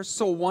God cares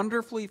so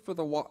wonderfully for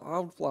the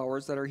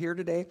wildflowers that are here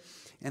today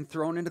and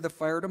thrown into the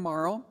fire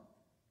tomorrow,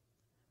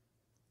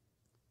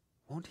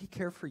 won't he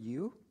care for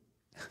you?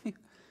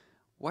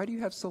 Why do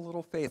you have so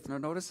little faith? Now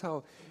notice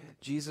how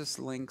Jesus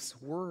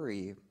links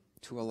worry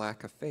to a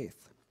lack of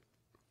faith.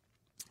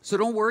 So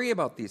don't worry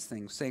about these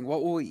things, saying,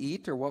 what will we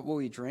eat or what will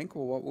we drink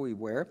or what will we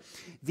wear?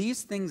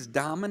 These things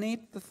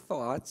dominate the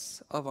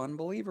thoughts of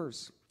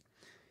unbelievers.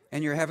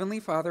 And your heavenly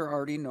Father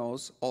already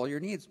knows all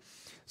your needs.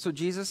 So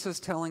Jesus is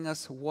telling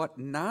us what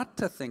not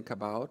to think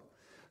about.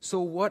 So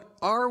what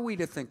are we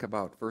to think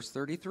about? Verse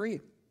 33.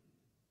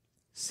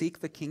 Seek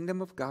the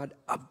kingdom of God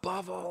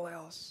above all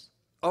else.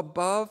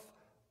 Above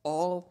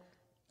all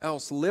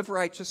else. Live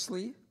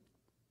righteously,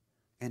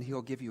 and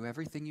he'll give you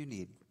everything you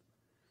need.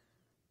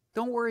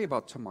 Don't worry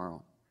about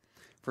tomorrow,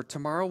 for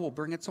tomorrow will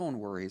bring its own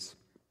worries.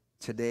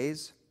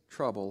 Today's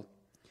trouble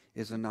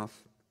is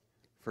enough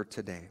for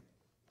today.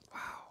 Wow.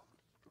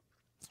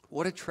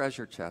 What a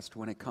treasure chest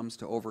when it comes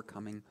to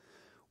overcoming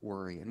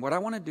worry. And what I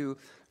want to do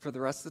for the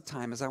rest of the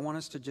time is I want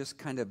us to just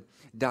kind of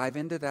dive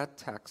into that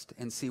text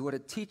and see what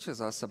it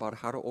teaches us about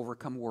how to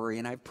overcome worry.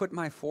 And I've put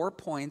my 4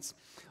 points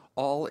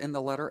all in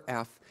the letter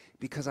F,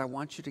 because I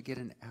want you to get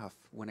an F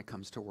when it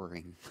comes to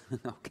worrying.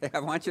 Okay? I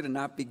want you to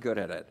not be good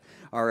at it.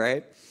 All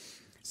right?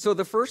 So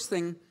the first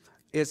thing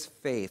is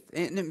faith.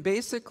 And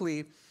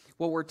basically,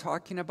 what we're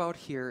talking about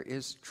here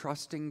is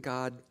trusting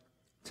God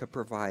to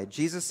provide.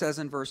 Jesus says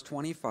in verse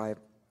 25,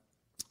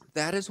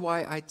 that is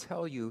why I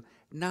tell you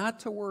not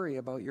to worry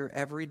about your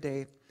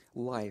everyday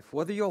life,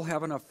 whether you'll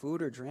have enough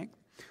food or drink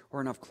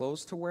or enough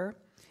clothes to wear.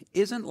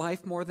 Isn't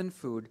life more than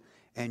food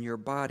and your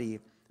body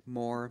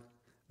more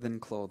than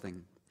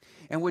clothing?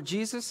 And what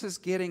Jesus is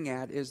getting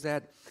at is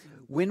that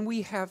when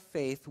we have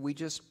faith, we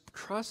just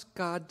trust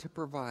God to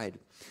provide.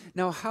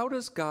 Now, how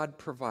does God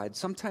provide?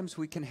 Sometimes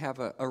we can have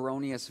an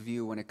erroneous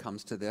view when it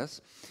comes to this,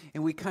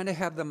 and we kind of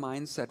have the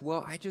mindset,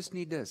 well, I just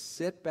need to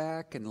sit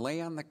back and lay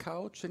on the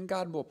couch, and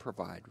God will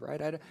provide,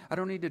 right? I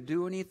don't need to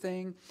do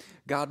anything.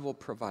 God will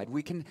provide.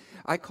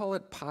 I call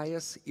it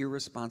pious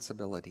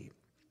irresponsibility.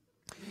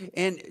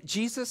 And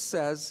Jesus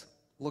says,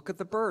 look at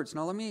the birds.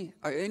 Now,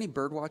 any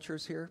bird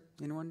watchers here?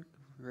 Anyone?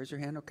 Raise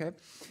your hand, okay.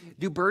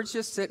 Do birds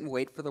just sit and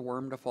wait for the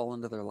worm to fall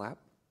into their lap?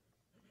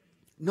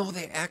 No,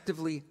 they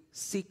actively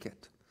seek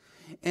it.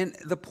 And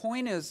the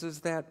point is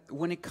that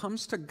when it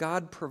comes to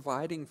God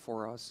providing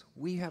for us,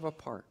 we have a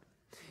part.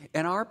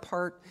 And our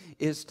part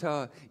is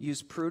to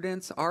use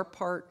prudence. Our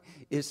part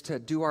is to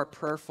do our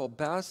prayerful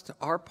best.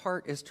 Our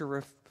part is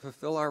to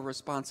fulfill our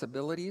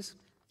responsibilities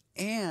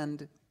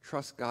and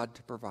trust God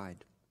to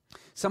provide.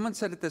 Someone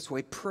said it this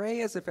way,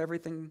 pray as if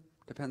everything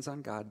depends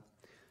on God,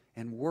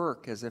 and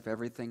work as if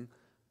everything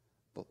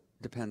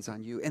depends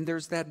on you. And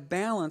there's that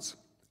balance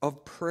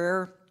of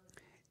prayer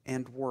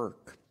and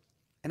work.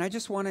 And I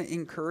just want to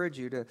encourage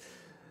you to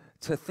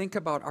think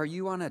about, are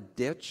you on a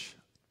ditch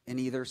in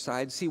either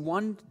side? See,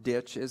 one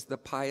ditch is the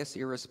pious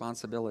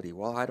irresponsibility.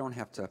 Well, I don't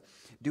have to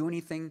do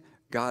anything.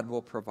 God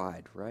will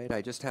provide, right?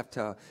 I just have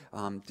to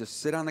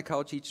just sit on the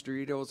couch, eat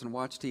Doritos, and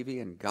watch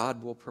TV, and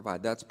God will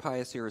provide. That's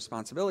pious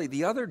irresponsibility.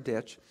 The other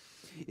ditch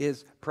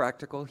is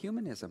practical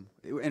humanism.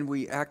 And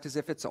we act as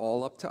if it's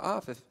all up to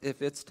us.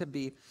 If it's to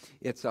be,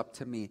 it's up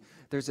to me.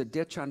 There's a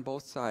ditch on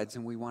both sides,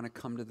 and we want to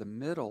come to the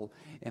middle,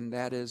 and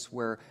that is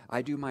where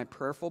I do my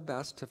prayerful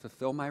best to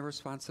fulfill my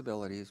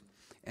responsibilities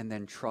and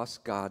then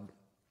trust God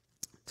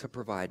to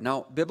provide.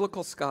 Now,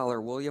 biblical scholar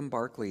William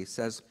Barclay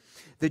says,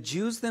 the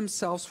Jews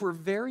themselves were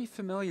very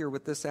familiar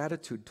with this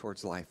attitude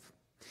towards life.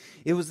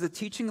 It was the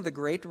teaching of the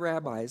great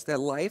rabbis that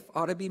life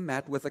ought to be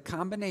met with a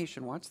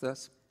combination, watch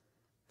this,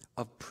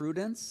 of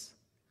prudence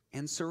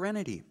and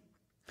serenity.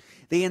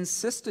 They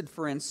insisted,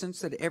 for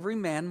instance, that every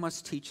man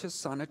must teach his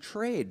son a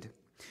trade,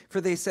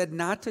 for they said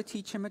not to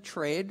teach him a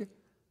trade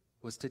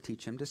was to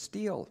teach him to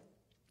steal.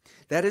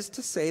 That is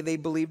to say, they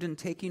believed in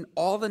taking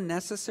all the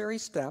necessary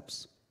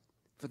steps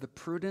for the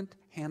prudent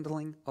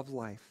handling of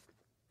life.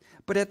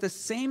 But at the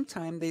same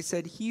time, they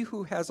said, he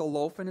who has a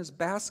loaf in his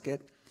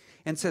basket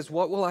and says,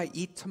 what will I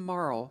eat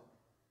tomorrow,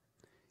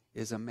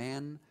 is a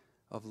man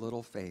of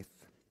little faith.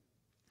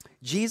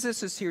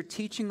 Jesus is here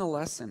teaching a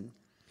lesson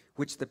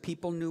which the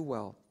people knew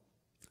well,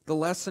 the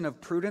lesson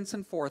of prudence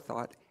and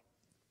forethought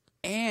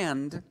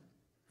and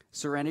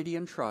serenity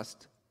and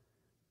trust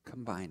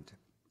combined.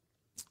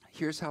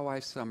 Here's how I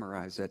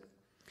summarize it.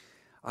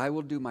 I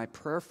will do my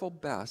prayerful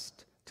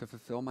best to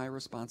fulfill my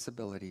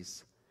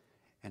responsibilities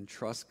and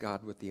trust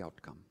God with the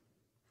outcome.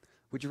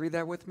 Would you read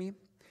that with me?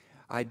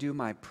 I do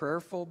my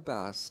prayerful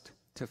best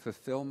to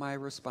fulfill my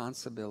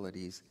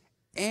responsibilities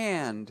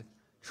and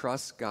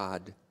trust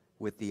God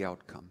with the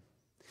outcome.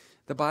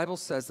 The Bible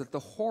says that the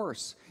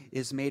horse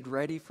is made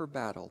ready for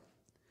battle,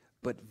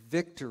 but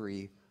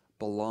victory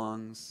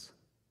belongs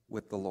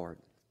with the Lord.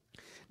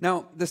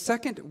 Now, the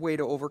second way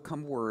to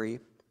overcome worry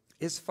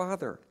is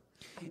Father.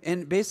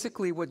 And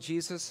basically what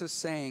Jesus is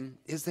saying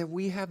is that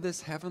we have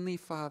this heavenly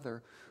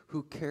Father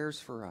who cares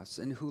for us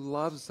and who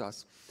loves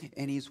us,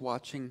 and he's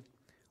watching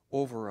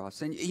over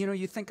us. And you know,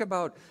 you think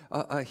about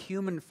a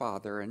human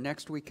father, and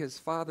next week is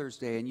Father's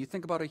Day, and you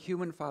think about a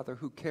human father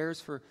who cares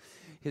for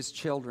his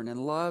children and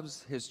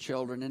loves his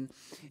children,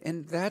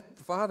 and that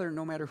father,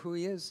 no matter who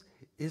he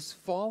is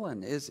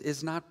fallen,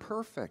 is not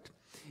perfect.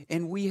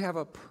 And we have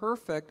a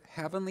perfect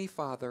heavenly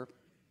Father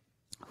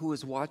who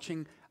is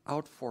watching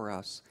out for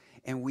us,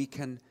 and we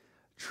can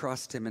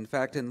trust him. In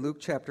fact, in Luke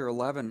chapter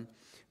 11,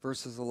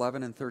 verses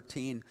 11 and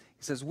 13,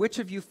 he says, which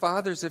of you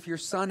fathers, if your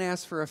son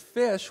asks for a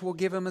fish, will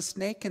give him a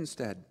snake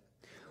instead?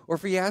 Or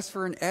if he asks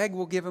for an egg,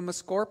 will give him a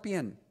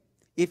scorpion?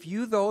 If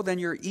you, though, then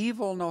you're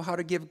evil, know how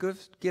to give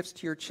gifts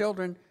to your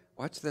children,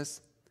 watch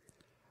this,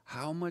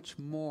 how much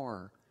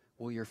more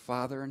will your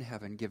Father in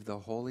heaven give the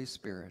Holy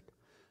Spirit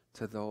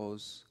to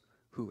those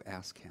who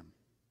ask him?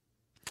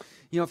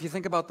 You know, if you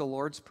think about the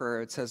Lord's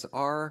Prayer, it says,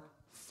 our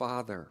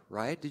Father,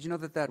 right? Did you know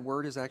that that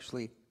word is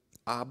actually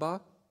Abba,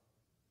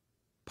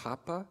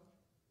 Papa,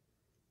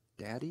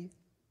 Daddy?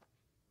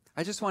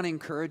 I just want to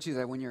encourage you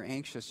that when you're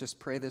anxious, just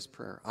pray this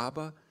prayer.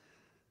 Abba,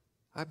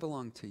 I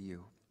belong to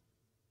you.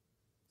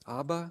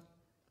 Abba,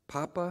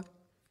 Papa,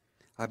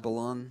 I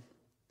belong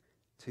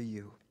to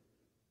you.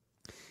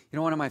 You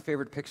know, one of my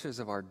favorite pictures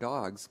of our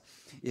dogs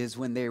is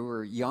when they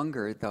were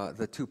younger,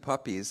 the two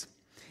puppies,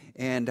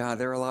 and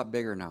they're a lot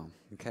bigger now,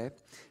 okay?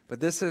 But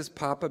this is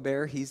Papa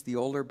Bear. He's the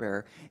older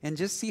bear. And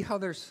just see how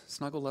they're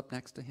snuggled up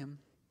next to him.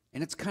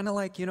 And it's kind of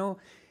like, you know,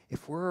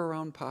 if we're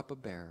around Papa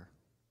Bear,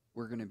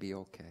 we're going to be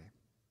okay.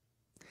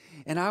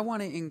 And I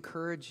want to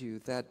encourage you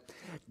that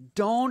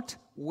don't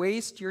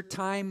waste your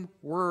time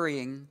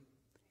worrying.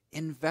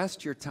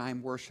 Invest your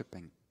time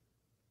worshiping.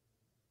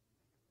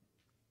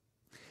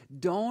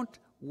 Don't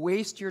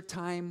waste your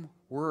time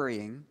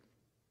worrying.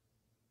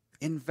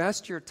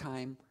 Invest your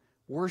time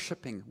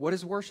worshiping. What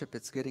is worship?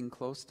 It's getting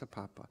close to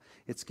Papa.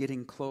 It's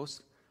getting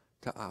close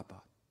to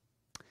Abba.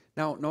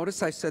 Now,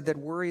 notice I said that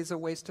worry is a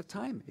waste of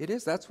time. It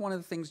is. That's one of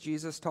the things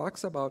Jesus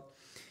talks about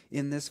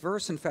in this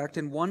verse. In fact,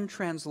 in one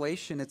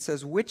translation, it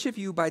says, which of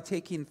you by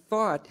taking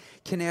thought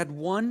can add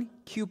 1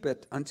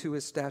 cubit unto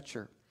his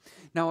stature?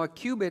 Now, a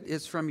cubit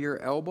is from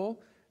your elbow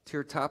to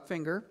your top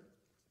finger.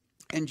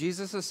 And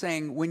Jesus is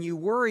saying, when you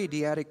worry, do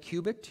you add a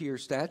cubit to your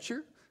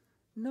stature?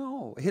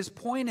 No. His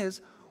point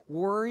is,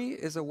 worry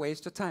is a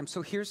waste of time.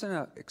 So here's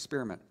an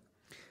experiment.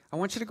 I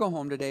want you to go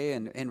home today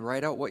and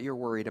write out what you're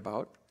worried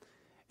about,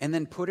 and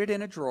then put it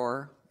in a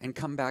drawer and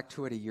come back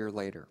to it a year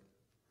later.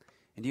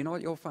 And do you know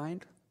what you'll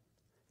find?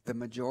 The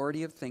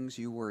majority of things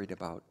you worried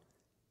about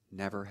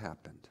never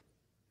happened.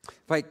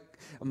 Like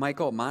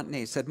Michael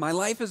Montney said, my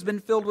life has been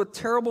filled with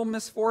terrible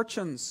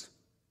misfortunes,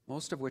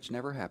 most of which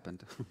never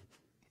happened.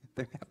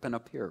 They happen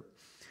up here,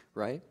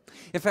 right?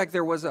 In fact,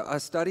 there was a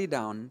study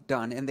done,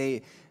 and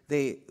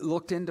they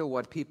looked into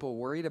what people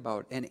worried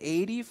about, and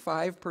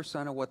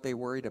 85% of what they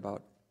worried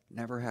about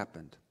never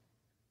happened.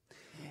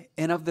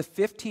 And of the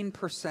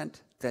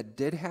 15% that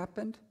did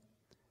happen,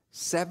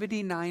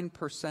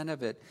 79%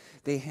 of it,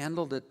 they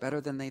handled it better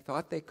than they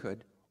thought they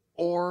could,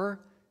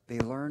 or they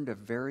learned a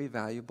very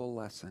valuable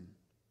lesson.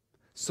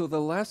 So the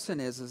lesson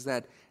is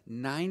that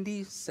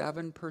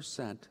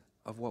 97%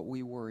 of what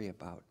we worry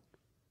about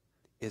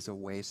is a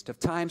waste of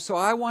time. So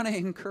I want to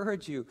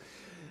encourage you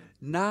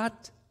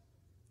not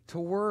to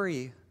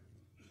worry,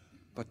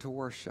 but to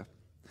worship.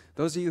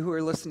 Those of you who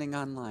are listening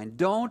online,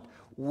 don't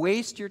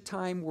waste your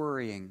time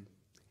worrying.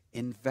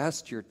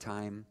 Invest your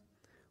time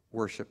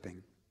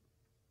worshiping.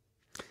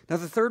 Now,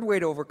 the third way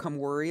to overcome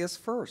worry is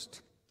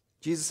first.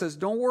 Jesus says,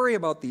 don't worry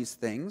about these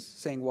things,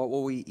 saying, what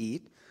will we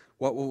eat?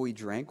 What will we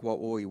drink? What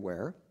will we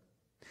wear?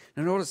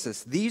 Now, notice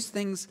this. These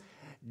things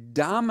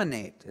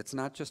dominate. It's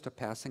not just a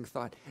passing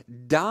thought.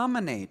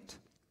 Dominate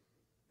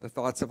the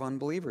thoughts of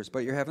unbelievers.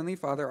 But your Heavenly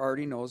Father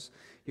already knows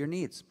your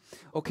needs.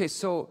 Okay,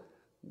 so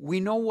we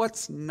know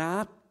what's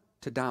not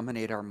to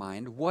dominate our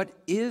mind. What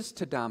is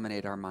to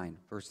dominate our mind?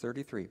 Verse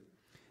 33.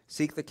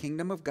 Seek the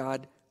kingdom of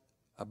God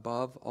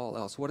above all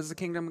else. What does the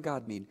kingdom of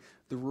God mean?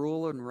 The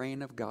rule and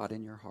reign of God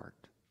in your heart.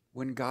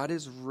 When God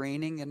is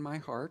reigning in my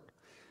heart,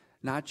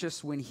 not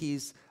just when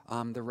He's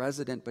the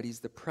resident, but He's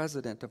the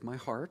president of my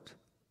heart,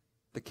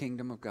 the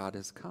kingdom of God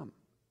has come.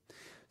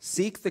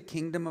 Seek the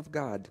kingdom of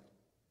God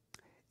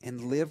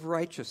and live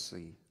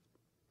righteously,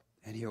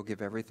 and He'll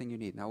give everything you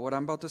need. Now, what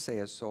I'm about to say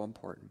is so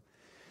important.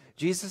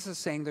 Jesus is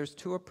saying there's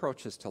two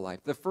approaches to life.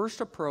 The first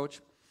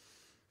approach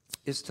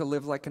is to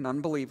live like an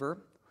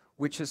unbeliever,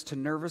 which is to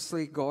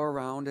nervously go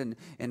around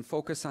and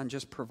focus on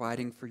just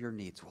providing for your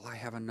needs. Well, I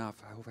have enough.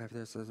 I hope I have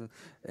this.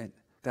 And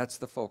that's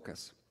the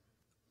focus.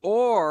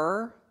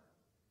 Or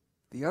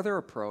the other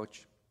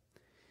approach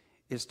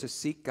is to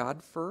seek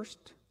God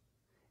first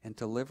and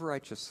to live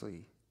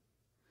righteously,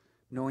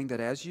 knowing that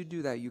as you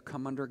do that, you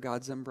come under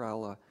God's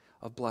umbrella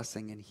of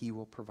blessing and He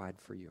will provide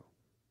for you.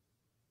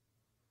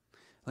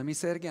 Let me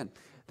say it again.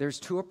 There's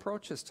two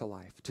approaches to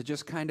life. To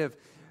just kind of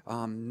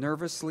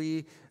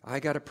nervously, I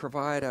got to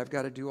provide, I've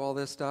got to do all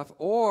this stuff,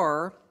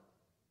 or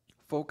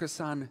focus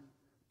on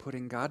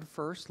putting God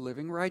first,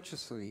 living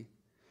righteously,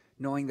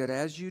 knowing that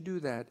as you do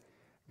that,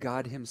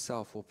 God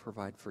Himself will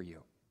provide for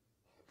you.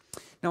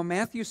 Now,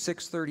 Matthew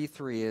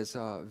 6:33 is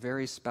a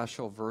very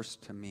special verse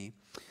to me.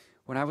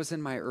 When I was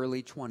in my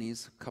early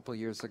 20s, a couple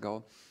years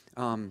ago,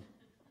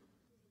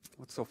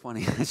 what's so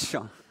funny,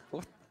 Sean?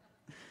 What?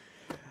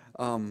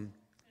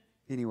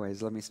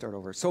 Anyways, let me start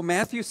over. So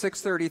Matthew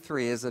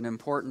 6:33 is an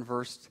important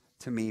verse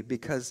to me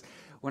because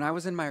when I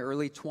was in my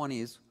early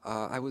 20s,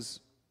 I was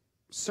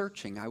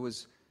searching. I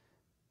was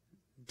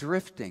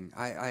drifting.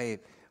 I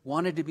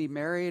wanted to be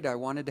married. I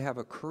wanted to have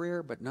a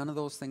career, but none of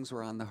those things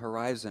were on the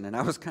horizon. And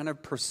I was kind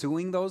of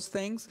pursuing those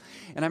things.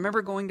 And I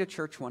remember going to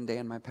church one day,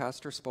 and my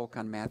pastor spoke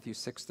on Matthew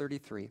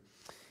 6:33.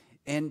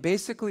 And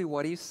basically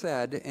what he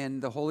said,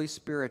 and the Holy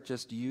Spirit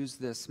just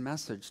used this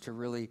message to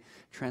really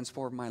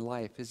transform my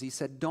life, is he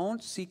said,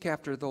 don't seek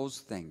after those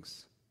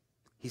things.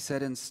 He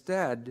said,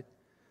 instead,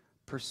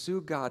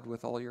 pursue God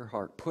with all your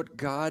heart. Put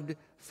God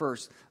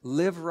first.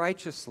 Live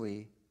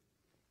righteously,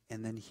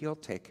 and then He'll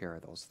take care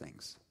of those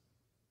things.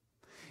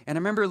 And I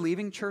remember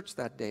leaving church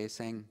that day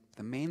saying,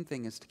 the main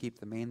thing is to keep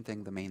the main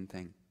thing the main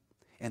thing.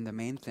 And the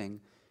main thing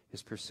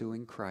is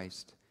pursuing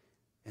Christ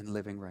and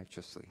living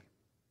righteously.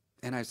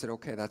 And I said,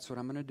 okay, that's what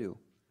I'm going to do.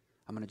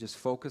 I'm going to just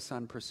focus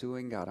on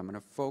pursuing God. I'm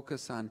going to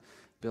focus on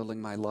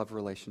building my love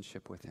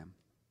relationship with Him.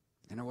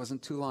 And it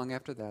wasn't too long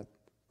after that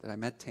I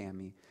met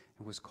Tammy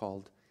and was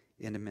called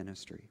into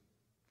ministry.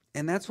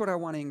 And that's what I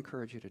want to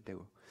encourage you to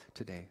do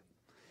today,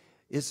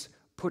 is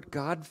put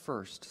God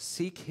first,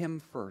 seek Him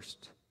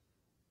first,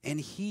 and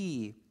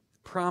He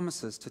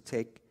promises to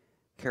take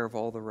care of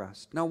all the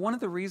rest. Now, one of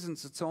the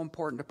reasons it's so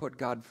important to put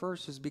God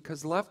first is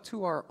because left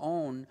to our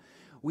own,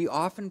 we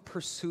often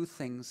pursue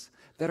things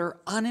that are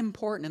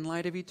unimportant in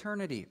light of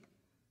eternity.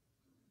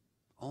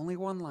 Only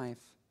one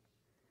life.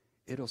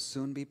 It'll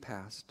soon be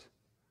past.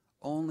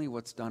 Only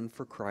what's done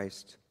for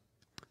Christ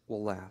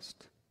will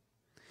last.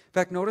 In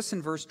fact, notice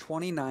in verse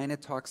 29,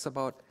 it talks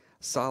about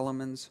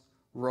Solomon's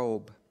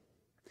robe.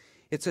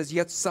 It says,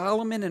 yet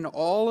Solomon in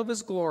all of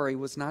his glory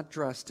was not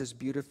dressed as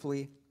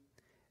beautifully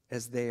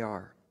as they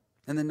are.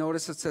 And then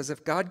notice it says,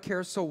 if God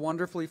cares so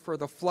wonderfully for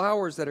the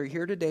flowers that are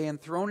here today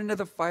and thrown into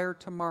the fire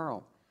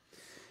tomorrow.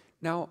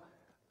 Now,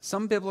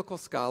 some biblical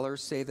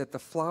scholars say that the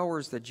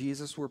flowers that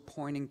Jesus were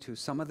pointing to,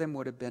 some of them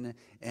would have been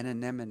an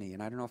anemone.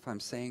 And I don't know if I'm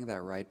saying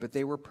that right, but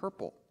they were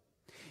purple.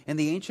 And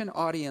the ancient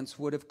audience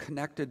would have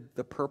connected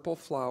the purple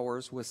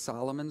flowers with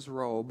Solomon's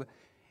robe.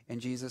 And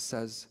Jesus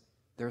says,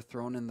 they're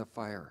thrown in the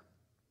fire.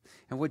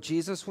 And what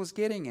Jesus was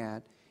getting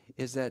at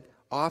is that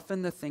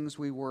often the things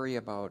we worry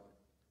about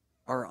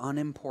are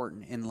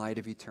unimportant in light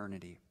of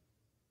eternity.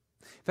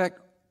 In fact,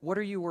 what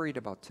are you worried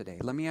about today?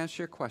 Let me ask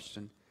you a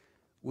question.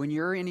 When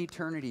you're in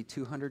eternity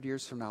 200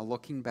 years from now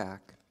looking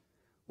back,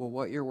 will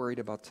what you're worried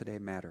about today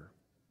matter?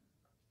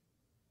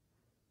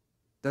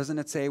 Doesn't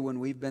it say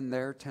when we've been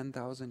there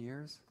 10,000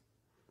 years?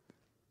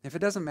 If it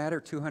doesn't matter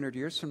 200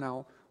 years from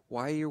now,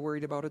 why are you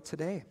worried about it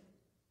today?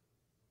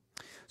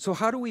 So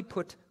how do we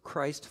put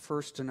Christ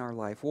first in our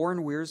life? Warren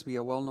Wiersbe,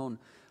 a well-known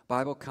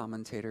Bible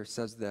commentator,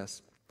 says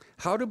this.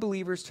 How do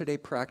believers today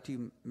practice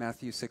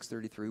Matthew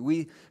 6:33?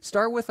 We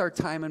start with our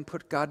time and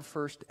put God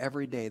first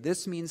every day.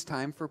 This means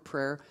time for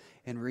prayer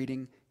and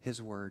reading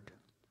His Word.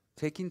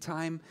 Taking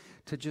time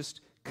to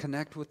just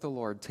connect with the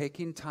Lord.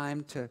 Taking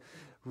time to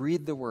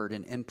read the Word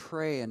and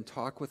pray and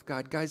talk with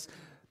God. Guys,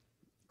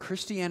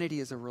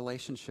 Christianity is a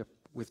relationship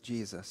with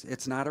Jesus.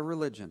 It's not a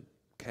religion,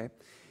 okay?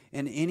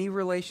 And any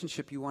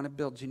relationship you want to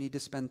build, you need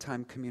to spend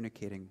time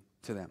communicating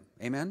to them.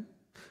 Amen?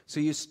 So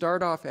you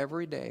start off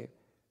every day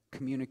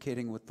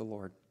communicating with the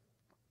Lord.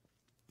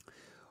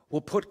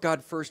 We'll put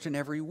God first in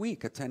every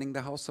week, attending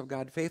the house of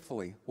God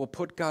faithfully. We'll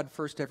put God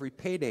first every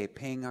payday,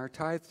 paying our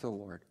tithe to the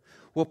Lord.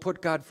 We'll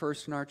put God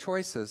first in our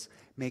choices,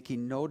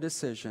 making no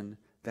decision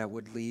that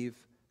would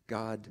leave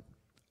God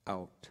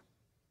out.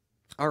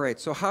 All right,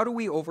 so how do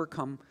we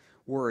overcome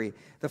worry?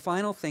 The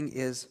final thing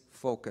is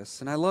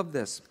focus. And I love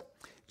this.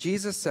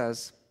 Jesus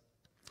says,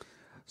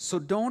 so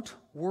don't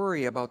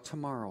worry about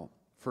tomorrow,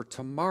 for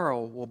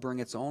tomorrow will bring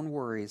its own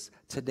worries.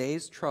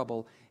 Today's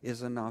trouble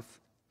is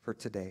enough for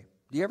today.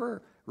 Do you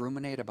ever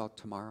ruminate about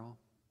tomorrow?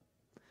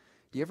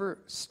 Do you ever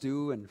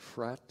stew and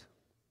fret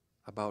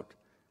about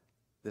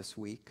this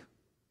week?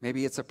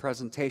 Maybe it's a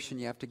presentation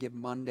you have to give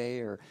Monday,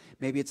 or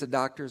maybe it's a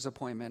doctor's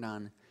appointment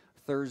on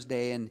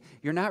Thursday, and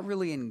you're not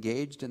really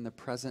engaged in the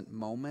present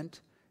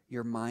moment.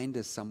 Your mind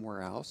is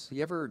somewhere else.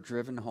 You ever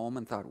driven home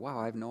and thought, wow,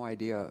 I have no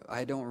idea.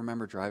 I don't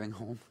remember driving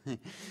home.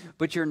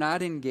 But you're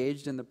not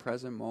engaged in the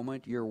present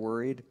moment. You're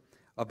worried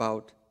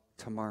about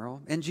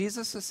tomorrow. And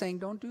Jesus is saying,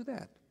 don't do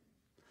that.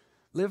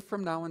 Live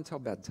from now until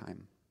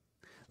bedtime.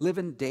 Live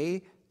in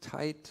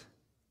day-tight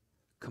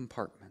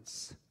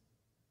compartments.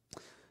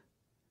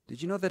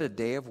 Did you know that a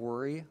day of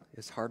worry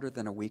is harder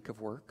than a week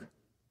of work?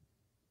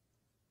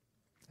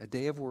 A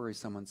day of worry,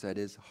 someone said,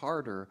 is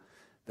harder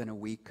than a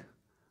week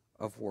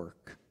of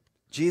work.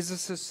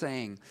 Jesus is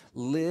saying,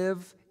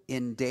 live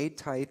in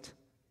day-tight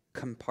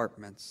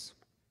compartments.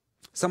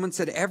 Someone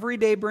said, every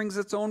day brings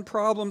its own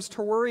problems.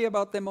 To worry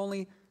about them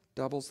only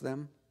doubles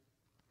them.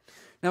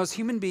 Now, as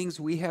human beings,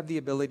 we have the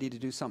ability to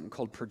do something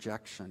called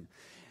projection.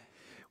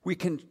 We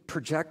can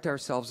project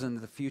ourselves into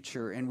the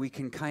future, and we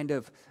can kind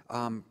of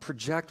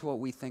project what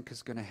we think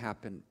is going to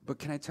happen. But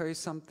can I tell you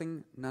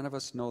something? None of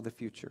us know the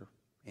future.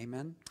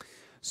 Amen?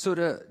 So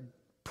to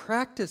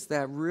practice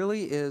that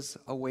really is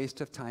a waste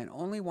of time.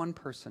 Only one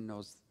person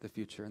knows the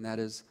future, and that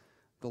is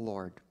the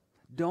Lord.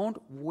 Don't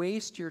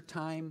waste your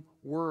time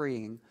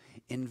worrying.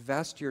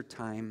 Invest your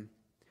time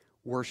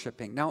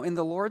worshiping. Now, in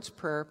the Lord's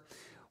Prayer,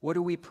 what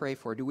do we pray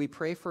for? Do we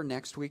pray for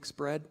next week's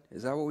bread?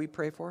 Is that what we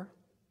pray for?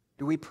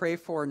 Do we pray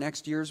for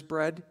next year's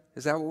bread?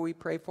 Is that what we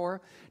pray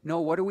for?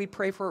 No, what do we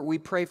pray for? We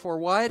pray for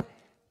what?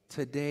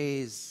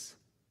 Today's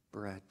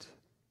bread.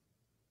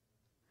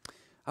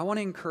 I want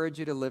to encourage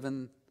you to live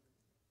in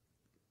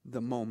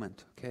the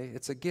moment, okay?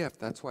 It's a gift.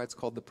 That's why it's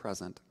called the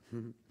present.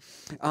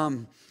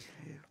 I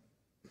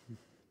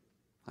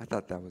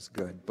thought that was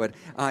good. But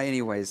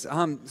anyways,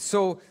 I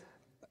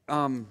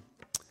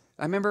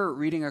remember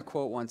reading a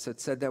quote once that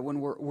said that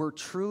when we're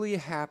truly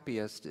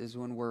happiest is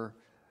when we're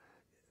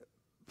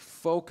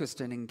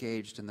focused and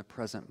engaged in the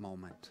present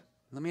moment.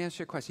 Let me ask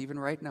you a question. Even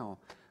right now,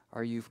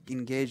 are you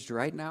engaged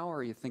right now, or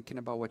are you thinking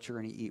about what you're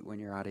going to eat when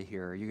you're out of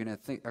here?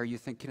 Are you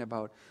thinking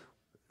about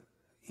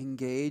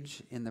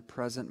engage in the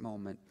present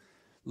moment?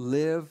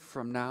 Live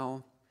from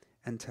now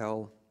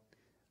until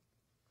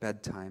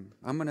bedtime.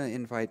 I'm going to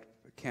invite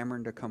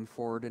Cameron to come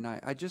forward, and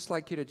I'd just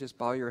like you to just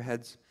bow your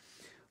heads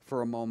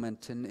for a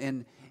moment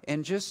and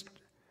just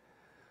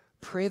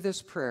pray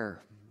this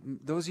prayer.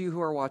 Those of you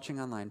who are watching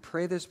online,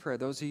 pray this prayer.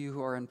 Those of you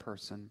who are in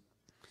person,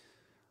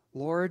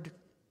 Lord,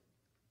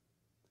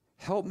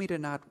 help me to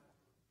not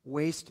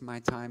waste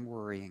my time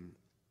worrying.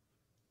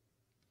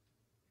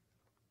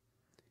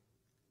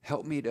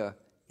 Help me to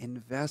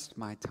invest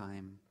my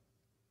time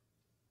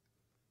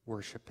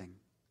worshiping.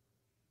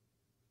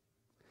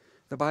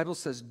 The Bible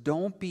says,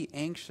 don't be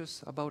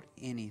anxious about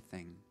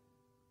anything,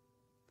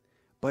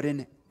 but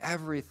in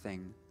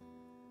everything,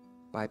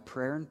 by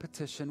prayer and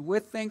petition,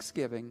 with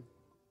thanksgiving,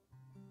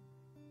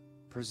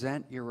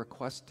 present your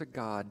request to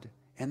God,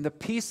 and the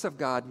peace of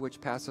God, which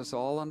passes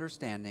all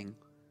understanding,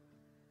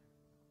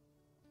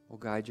 will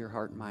guide your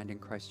heart and mind in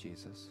Christ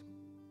Jesus.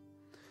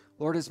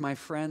 Lord, as my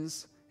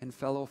friends and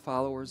fellow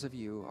followers of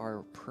you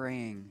are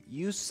praying,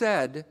 you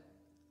said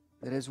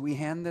that as we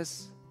hand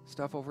this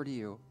stuff over to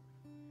you,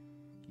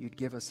 you'd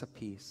give us a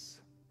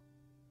peace.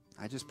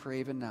 I just pray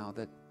even now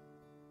that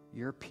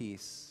your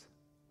peace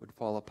would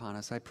fall upon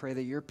us. I pray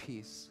that your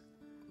peace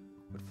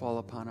would fall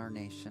upon our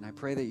nation. I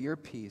pray that your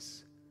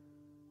peace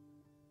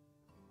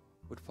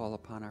would fall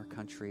upon our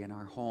country and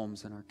our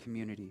homes and our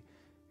community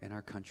and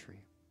our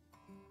country.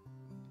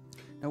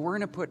 Now we're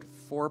going to put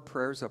 4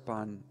 prayers up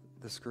on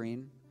the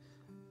screen.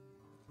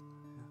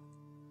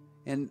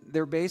 And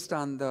they're based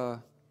on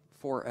the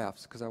 4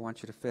 F's, because I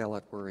want you to fail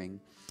at worrying.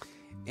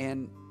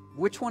 And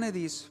which one of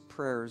these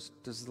prayers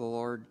is the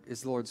Lord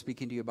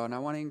speaking to you about? And I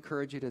want to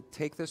encourage you to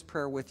take this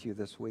prayer with you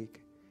this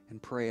week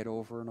and pray it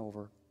over and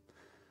over.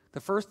 The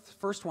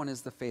first one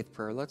is the faith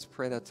prayer. Let's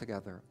pray that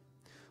together.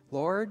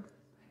 Lord,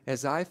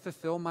 as I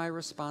fulfill my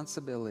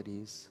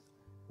responsibilities,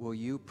 will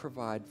you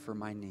provide for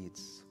my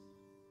needs?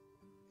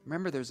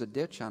 Remember, there's a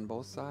ditch on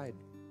both sides.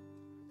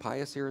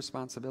 Pious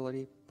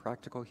irresponsibility,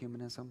 practical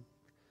humanism.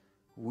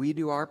 We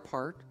do our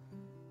part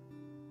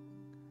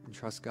and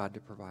trust God to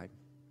provide.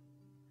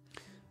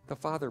 the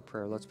Father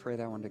prayer. Let's pray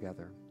that one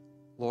together.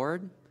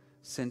 Lord,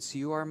 since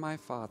you are my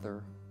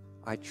Father,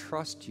 I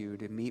trust you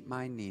to meet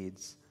my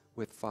needs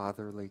with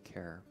fatherly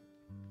care.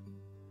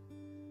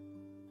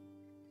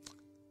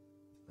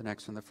 The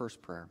next one, the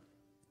first prayer.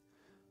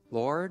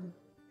 Lord,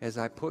 as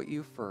I put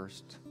you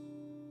first,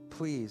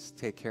 please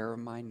take care of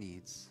my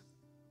needs.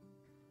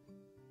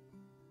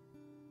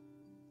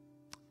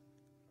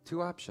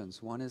 Two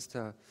options. One is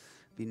to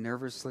be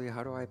nervously,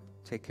 how do I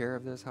take care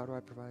of this? How do I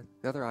provide?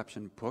 The other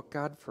option, put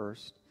God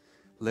first,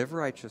 live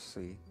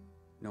righteously,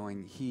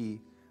 knowing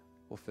He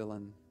will fill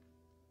in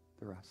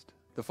the rest.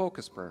 The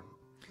focus prayer.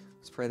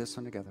 Let's pray this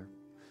one together.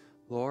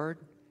 Lord,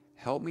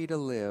 help me to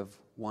live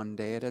one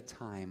day at a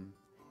time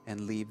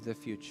and leave the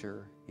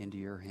future into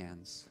your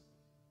hands.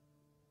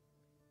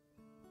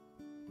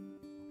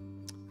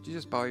 Would you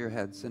just bow your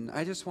heads? And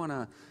I just want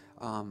to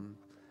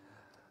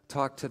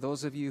talk to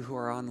those of you who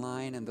are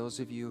online and those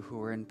of you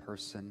who are in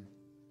person.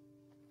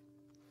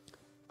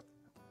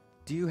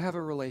 Do you have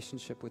a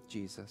relationship with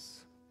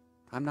Jesus?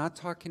 I'm not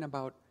talking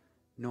about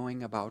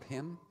knowing about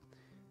Him.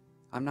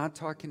 I'm not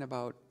talking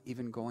about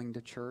even going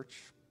to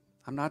church.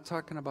 I'm not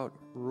talking about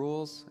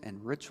rules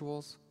and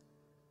rituals.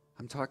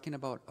 I'm talking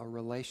about a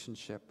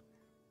relationship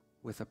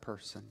with a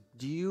person.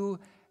 Do you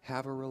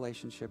have a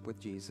relationship with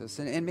Jesus?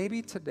 And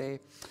maybe today,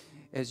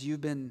 as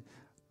you've been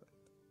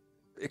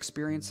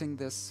experiencing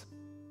this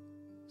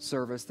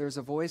service, there's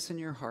a voice in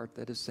your heart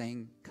that is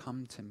saying,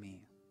 come to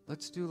me.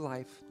 Let's do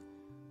life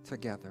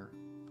together.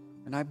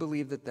 And I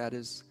believe that that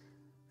is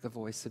the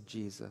voice of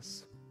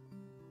Jesus.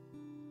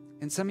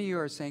 And some of you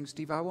are saying,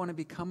 Steve, I want to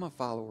become a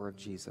follower of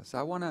Jesus.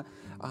 I want to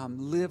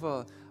live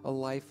a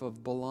life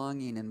of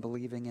belonging and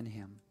believing in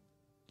Him.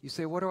 You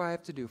say, what do I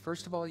have to do?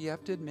 First of all, you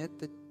have to admit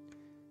that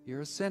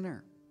you're a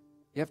sinner.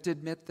 You have to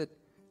admit that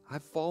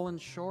I've fallen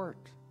short.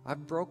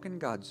 I've broken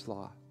God's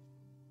law.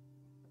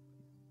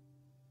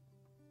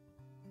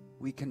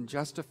 We can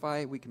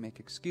justify, we can make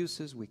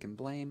excuses, we can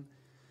blame.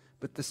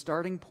 But the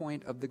starting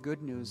point of the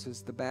good news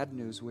is the bad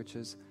news, which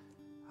is,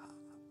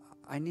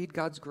 I need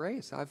God's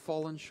grace. I've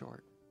fallen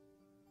short.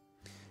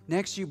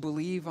 Next, you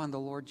believe on the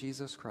Lord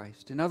Jesus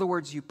Christ. In other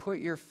words, you put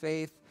your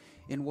faith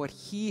in what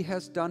He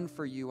has done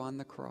for you on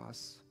the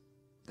cross.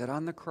 That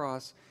on the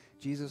cross,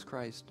 Jesus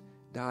Christ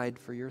died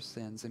for your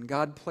sins. And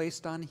God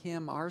placed on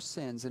Him our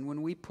sins. And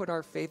when we put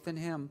our faith in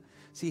Him,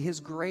 see, His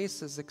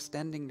grace is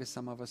extending to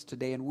some of us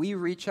today. And we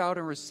reach out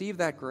and receive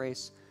that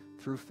grace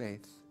through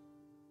faith.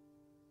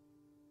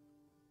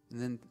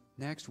 And then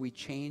next, we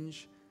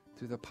change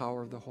through the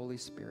power of the Holy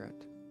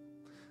Spirit.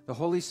 The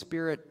Holy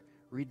Spirit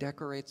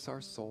redecorates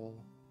our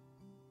soul.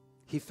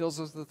 He fills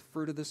us with the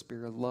fruit of the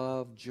Spirit: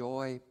 love,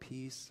 joy,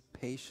 peace,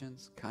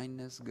 patience,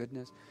 kindness,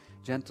 goodness,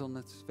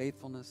 gentleness,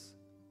 faithfulness,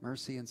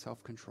 mercy, and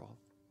self-control.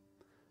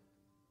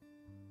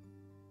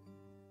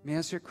 Let me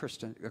ask you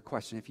a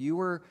question. If you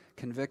were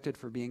convicted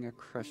for being a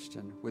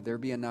Christian, would there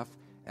be enough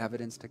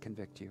evidence to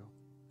convict you?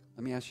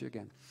 Let me ask you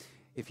again.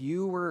 If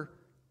you were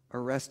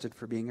arrested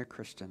for being a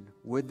Christian,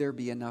 would there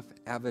be enough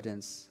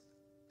evidence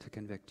to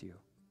convict you?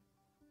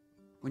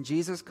 When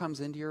Jesus comes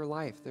into your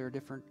life, there are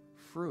different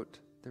fruit.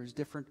 There's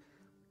different,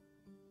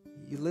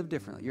 you live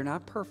differently. You're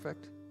not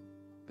perfect,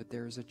 but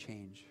there is a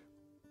change.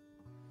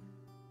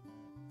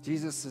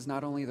 Jesus is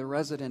not only the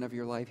resident of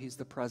your life, He's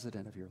the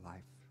president of your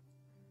life.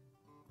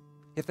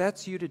 If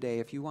that's you today,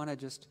 if you want to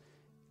just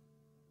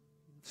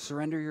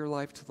surrender your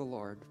life to the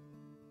Lord,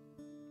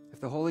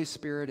 if the Holy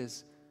Spirit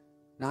is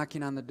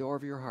knocking on the door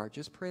of your heart,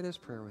 just pray this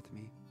prayer with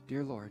me.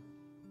 Dear Lord,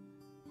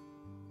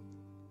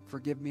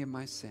 forgive me of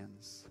my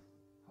sins.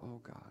 Oh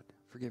God,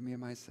 forgive me of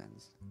my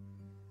sins.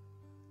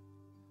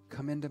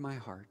 Come into my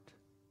heart.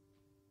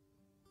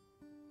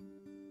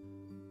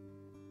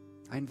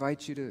 I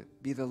invite you to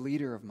be the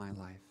leader of my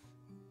life.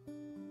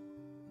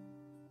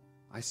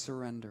 I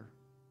surrender.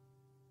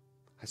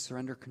 I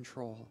surrender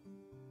control.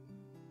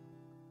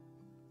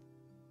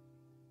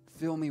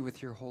 Fill me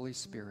with your Holy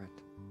Spirit.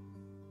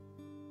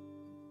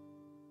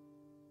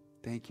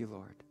 Thank you,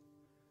 Lord.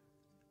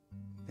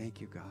 Thank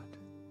you, God.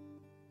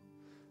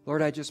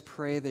 Lord, I just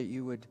pray that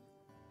you would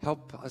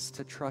help us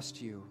to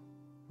trust you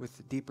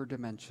with deeper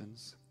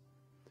dimensions.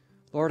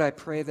 Lord, I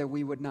pray that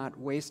we would not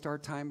waste our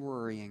time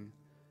worrying,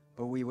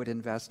 but we would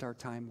invest our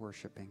time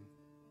worshiping.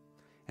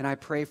 And I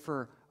pray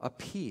for a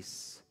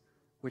peace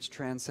which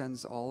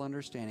transcends all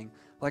understanding.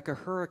 Like a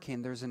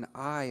hurricane, there's an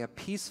eye, a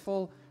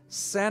peaceful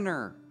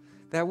center,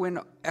 that when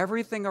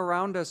everything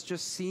around us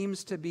just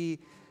seems to be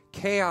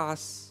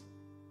chaos,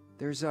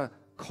 there's a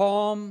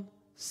calm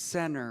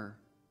center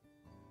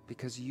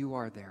because you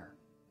are there.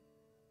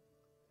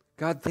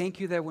 God, thank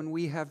you that when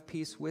we have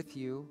peace with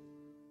you,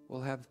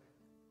 we'll have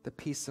the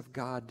peace of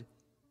God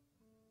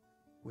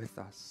with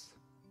us.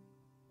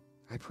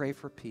 I pray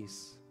for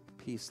peace.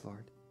 Peace,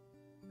 Lord.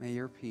 May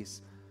your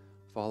peace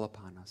fall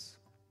upon us.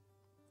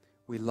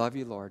 We love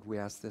you, Lord. We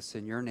ask this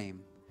in your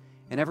name.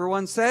 And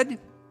everyone said,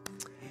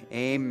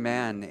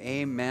 Amen.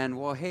 Amen.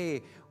 Well,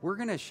 hey, we're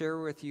going to share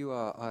with you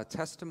a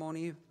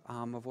testimony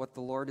of what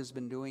the Lord has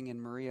been doing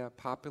in Maria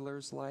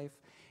Popular's life.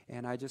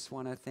 And I just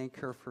want to thank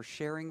her for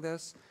sharing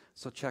this.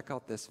 So check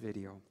out this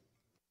video.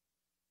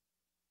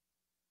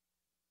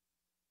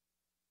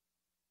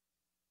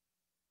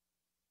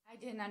 I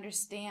didn't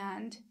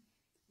understand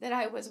that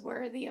I was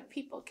worthy of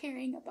people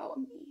caring about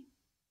me.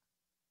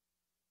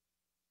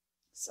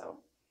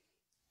 So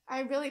I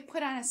really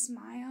put on a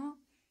smile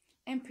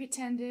and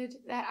pretended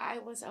that I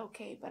was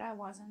okay, but I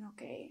wasn't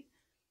okay.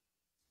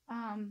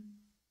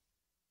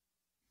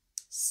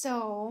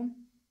 So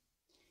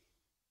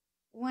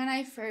when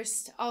I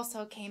first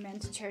also came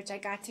into church, I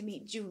got to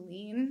meet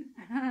Julene.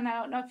 And I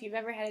don't know if you've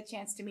ever had a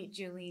chance to meet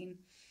Julene,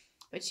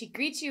 but she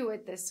greets you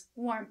with this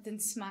warmth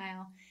and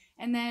smile.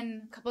 And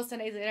then a couple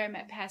Sundays later, I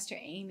met Pastor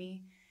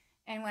Amy.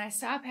 And when I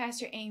saw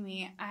Pastor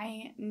Amy,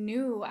 I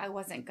knew I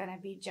wasn't going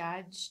to be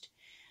judged.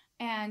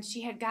 And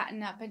she had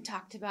gotten up and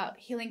talked about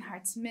Healing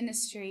Hearts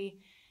Ministry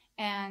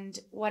and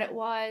what it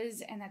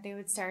was, and that they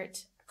would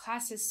start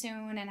classes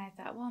soon. And I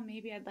thought, well,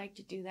 maybe I'd like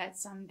to do that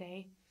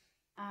someday.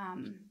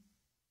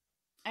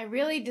 I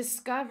really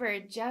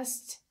discovered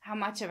just how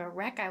much of a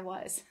wreck I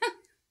was,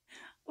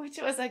 which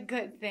was a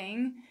good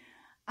thing.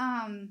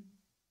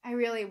 I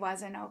really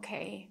wasn't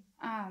okay.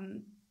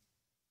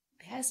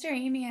 Pastor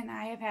Amy and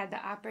I have had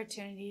the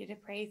opportunity to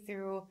pray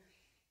through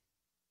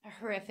a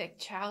horrific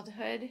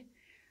childhood.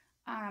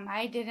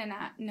 I did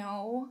not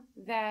know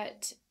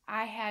that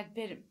I had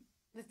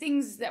the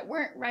things that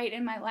weren't right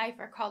in my life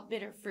are called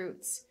bitter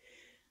fruits.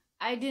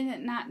 I did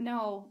not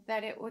know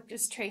that it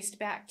was traced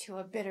back to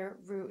a bitter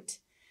root,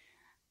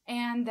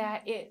 and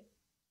that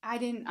I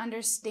didn't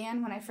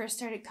understand when I first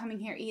started coming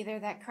here either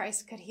that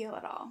Christ could heal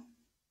it all,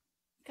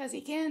 because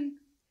he can.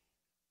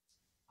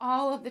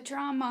 All of the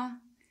trauma.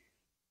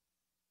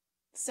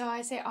 So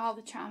I say all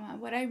the trauma.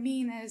 What I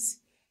mean is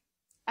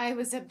I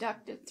was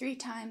abducted 3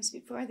 times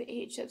before the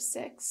age of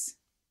 6.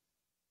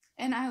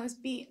 And I was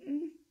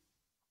beaten,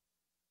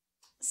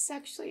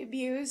 sexually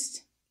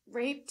abused,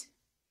 raped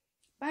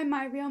by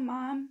my real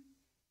mom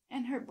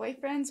and her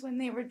boyfriends when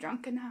they were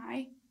drunk and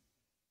high.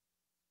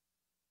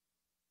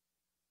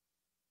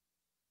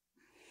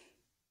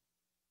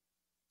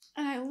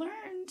 And I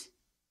learned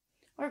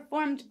or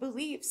formed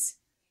beliefs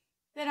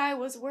that I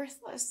was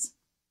worthless.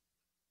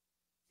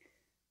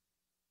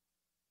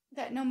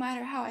 That no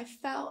matter how I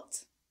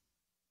felt,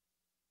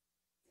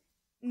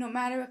 no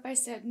matter if I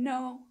said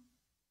no,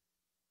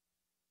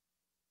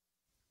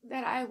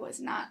 that I was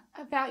not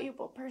a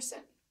valuable person.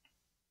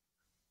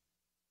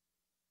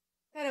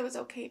 That it was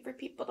okay for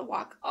people to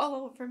walk all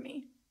over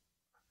me.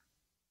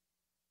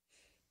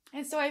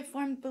 And so I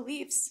formed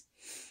beliefs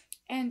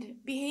and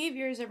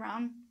behaviors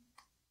around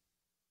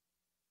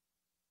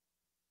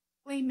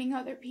blaming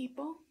other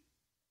people.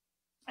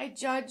 I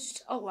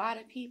judged a lot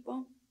of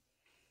people.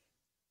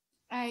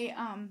 I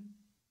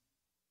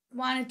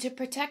wanted to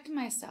protect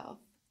myself,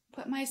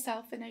 put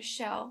myself in a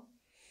shell,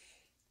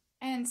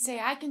 and say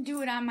I can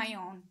do it on my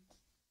own.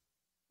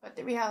 But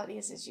the reality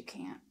is you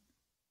can't.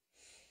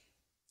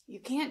 You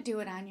can't do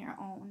it on your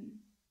own.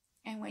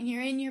 And when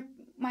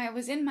I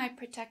was in my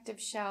protective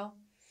shell,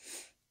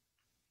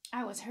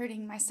 I was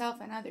hurting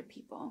myself and other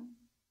people.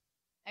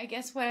 I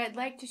guess what I'd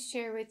like to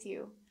share with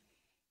you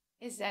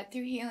is that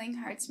through Healing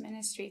Hearts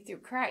Ministry, through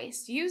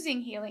Christ,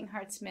 using Healing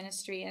Hearts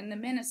Ministry and the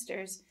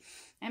ministers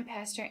and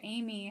Pastor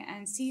Amy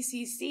and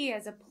CCC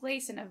as a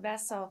place and a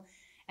vessel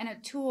and a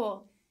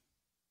tool,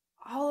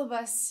 all of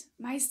us,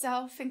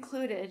 myself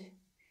included,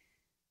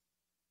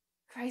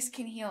 Christ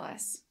can heal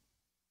us.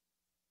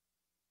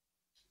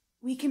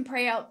 We can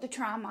pray out the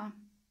trauma.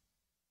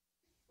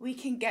 We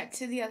can get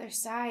to the other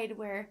side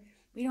where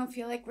we don't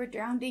feel like we're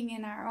drowning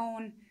in our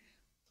own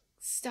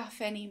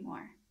stuff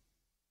anymore.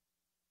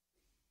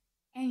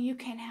 And you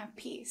can have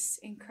peace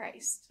in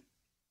Christ.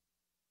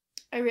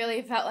 I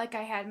really felt like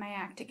I had my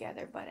act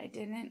together, but I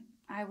didn't.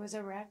 I was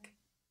a wreck.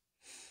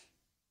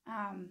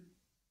 And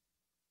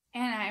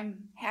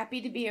I'm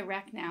happy to be a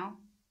wreck now.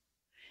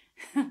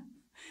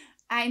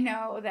 I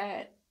know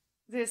that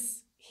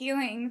this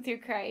healing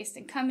through Christ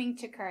and coming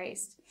to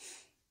Christ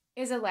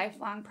is a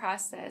lifelong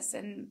process.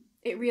 And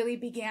it really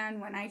began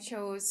when I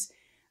chose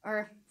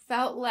or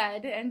felt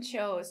led and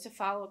chose to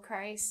follow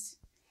Christ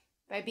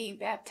by being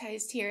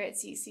baptized here at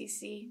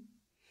CCC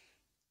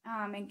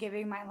and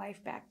giving my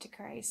life back to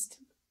Christ.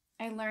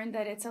 I learned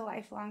that it's a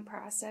lifelong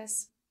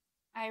process.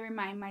 I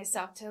remind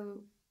myself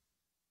to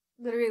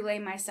literally lay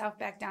myself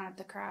back down at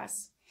the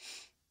cross,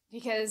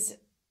 because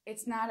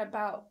it's not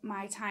about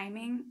my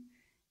timing.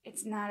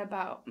 It's not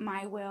about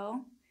my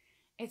will.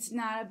 It's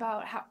not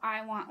about how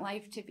I want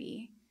life to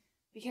be,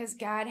 because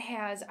God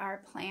has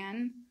our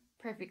plan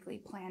perfectly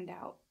planned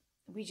out.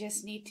 We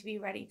just need to be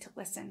ready to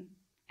listen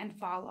and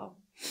follow.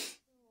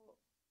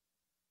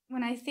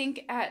 When I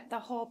think at the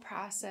whole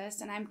process,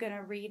 and I'm going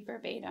to read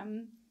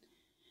verbatim,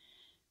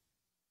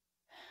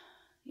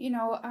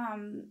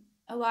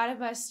 a lot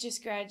of us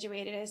just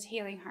graduated as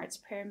Healing Hearts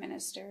prayer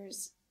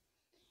ministers.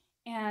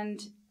 And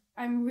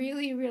I'm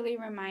really, really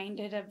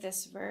reminded of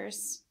this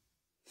verse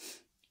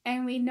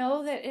And we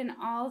know that in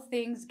all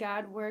things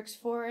God works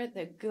for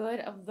the good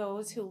of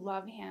those who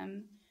love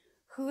him,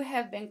 who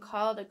have been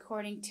called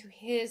according to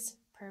his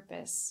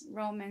purpose.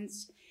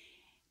 Romans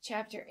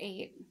chapter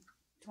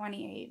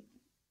 8:28.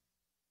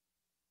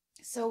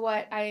 So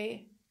what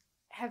I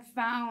have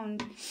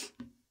found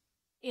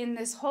in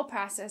this whole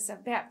process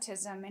of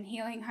baptism and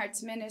Healing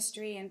Hearts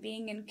ministry and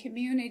being in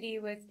community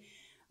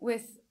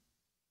with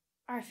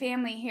our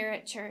family here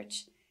at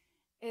church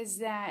is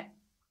that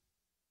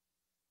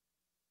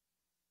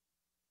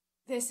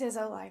this is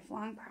a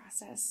lifelong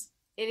process.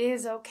 It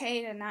is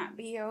okay to not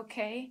be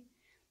okay.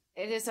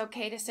 It is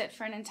okay to sit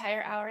for an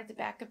entire hour at the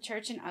back of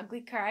church and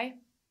ugly cry.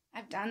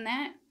 I've done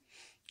that.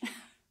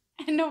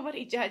 And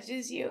nobody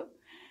judges you.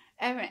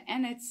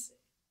 And it's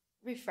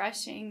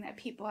refreshing that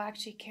people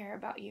actually care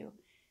about you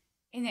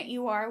and that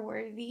you are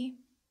worthy.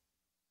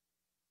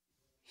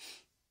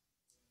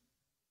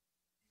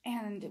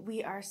 And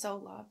we are so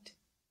loved.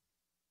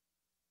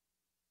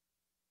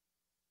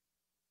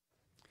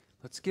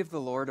 Let's give the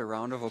Lord a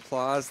round of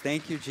applause.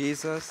 Thank you,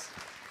 Jesus.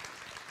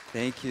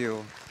 Thank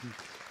you.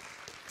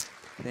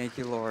 Thank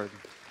you, Lord.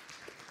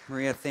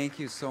 Maria, thank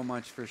you so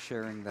much for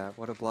sharing that.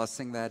 What a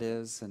blessing that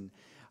is. And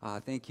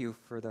thank you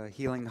for the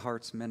Healing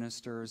Hearts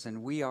ministers.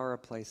 And we are a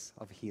place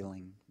of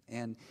healing.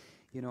 And,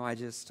 you know, I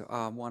just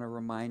want to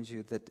remind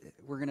you that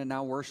we're going to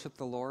now worship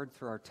the Lord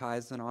through our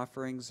tithes and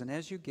offerings. And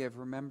as you give,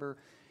 remember,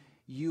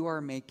 you are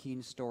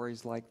making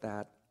stories like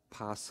that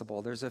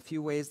possible. There's a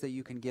few ways that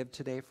you can give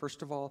today.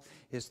 First of all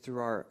is through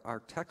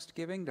our text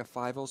giving to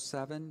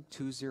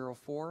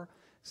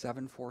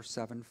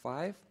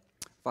 507-204-7475.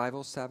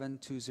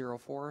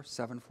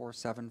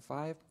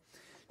 507-204-7475.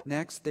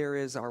 Next, there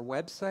is our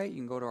website. You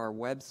can go to our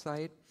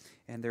website,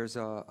 and there's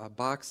a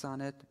box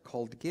on it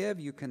called Give.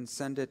 You can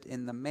send it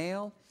in the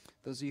mail.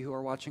 Those of you who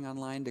are watching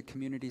online, to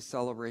Community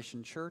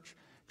Celebration Church,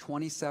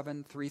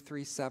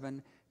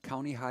 27337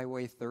 County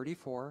Highway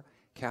 34,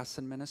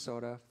 Casson,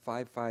 Minnesota,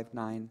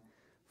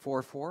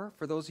 55944.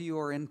 For those of you who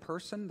are in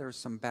person, there's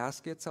some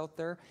baskets out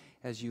there.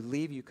 As you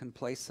leave, you can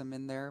place them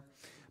in there.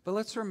 But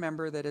let's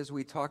remember that, as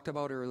we talked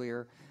about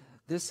earlier,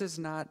 this is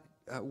not,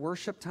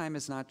 worship time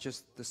is not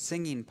just the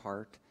singing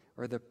part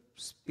or the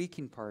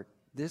speaking part.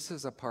 This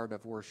is a part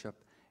of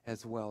worship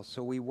as well.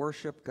 So we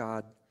worship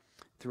God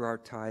through our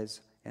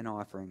tithes and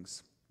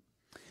offerings.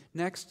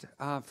 Next,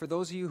 for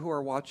those of you who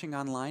are watching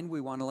online, we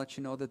want to let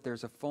you know that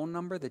there's a phone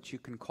number that you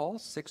can call,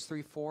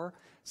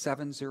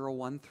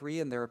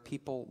 634-7013, and there are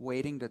people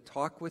waiting to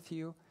talk with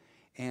you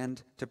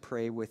and to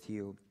pray with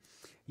you.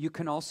 You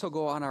can also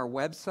go on our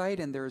website,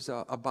 and there's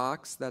a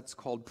box that's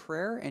called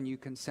Prayer, and you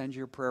can send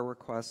your prayer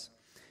requests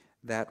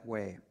that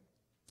way.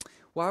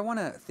 Well, I want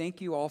to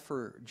thank you all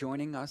for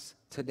joining us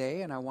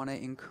today, and I want to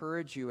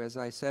encourage you, as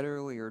I said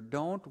earlier,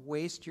 don't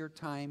waste your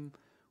time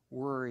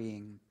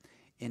worrying.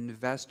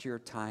 Invest your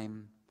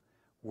time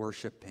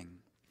worshiping.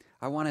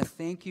 I want to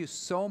thank you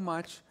so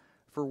much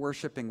for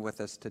worshiping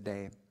with us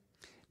today.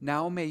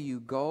 Now may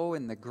you go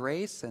in the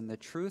grace and the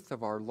truth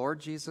of our Lord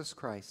Jesus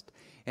Christ.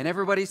 And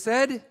everybody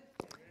said,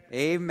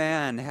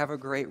 Amen. Have a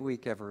great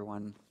week,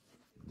 everyone.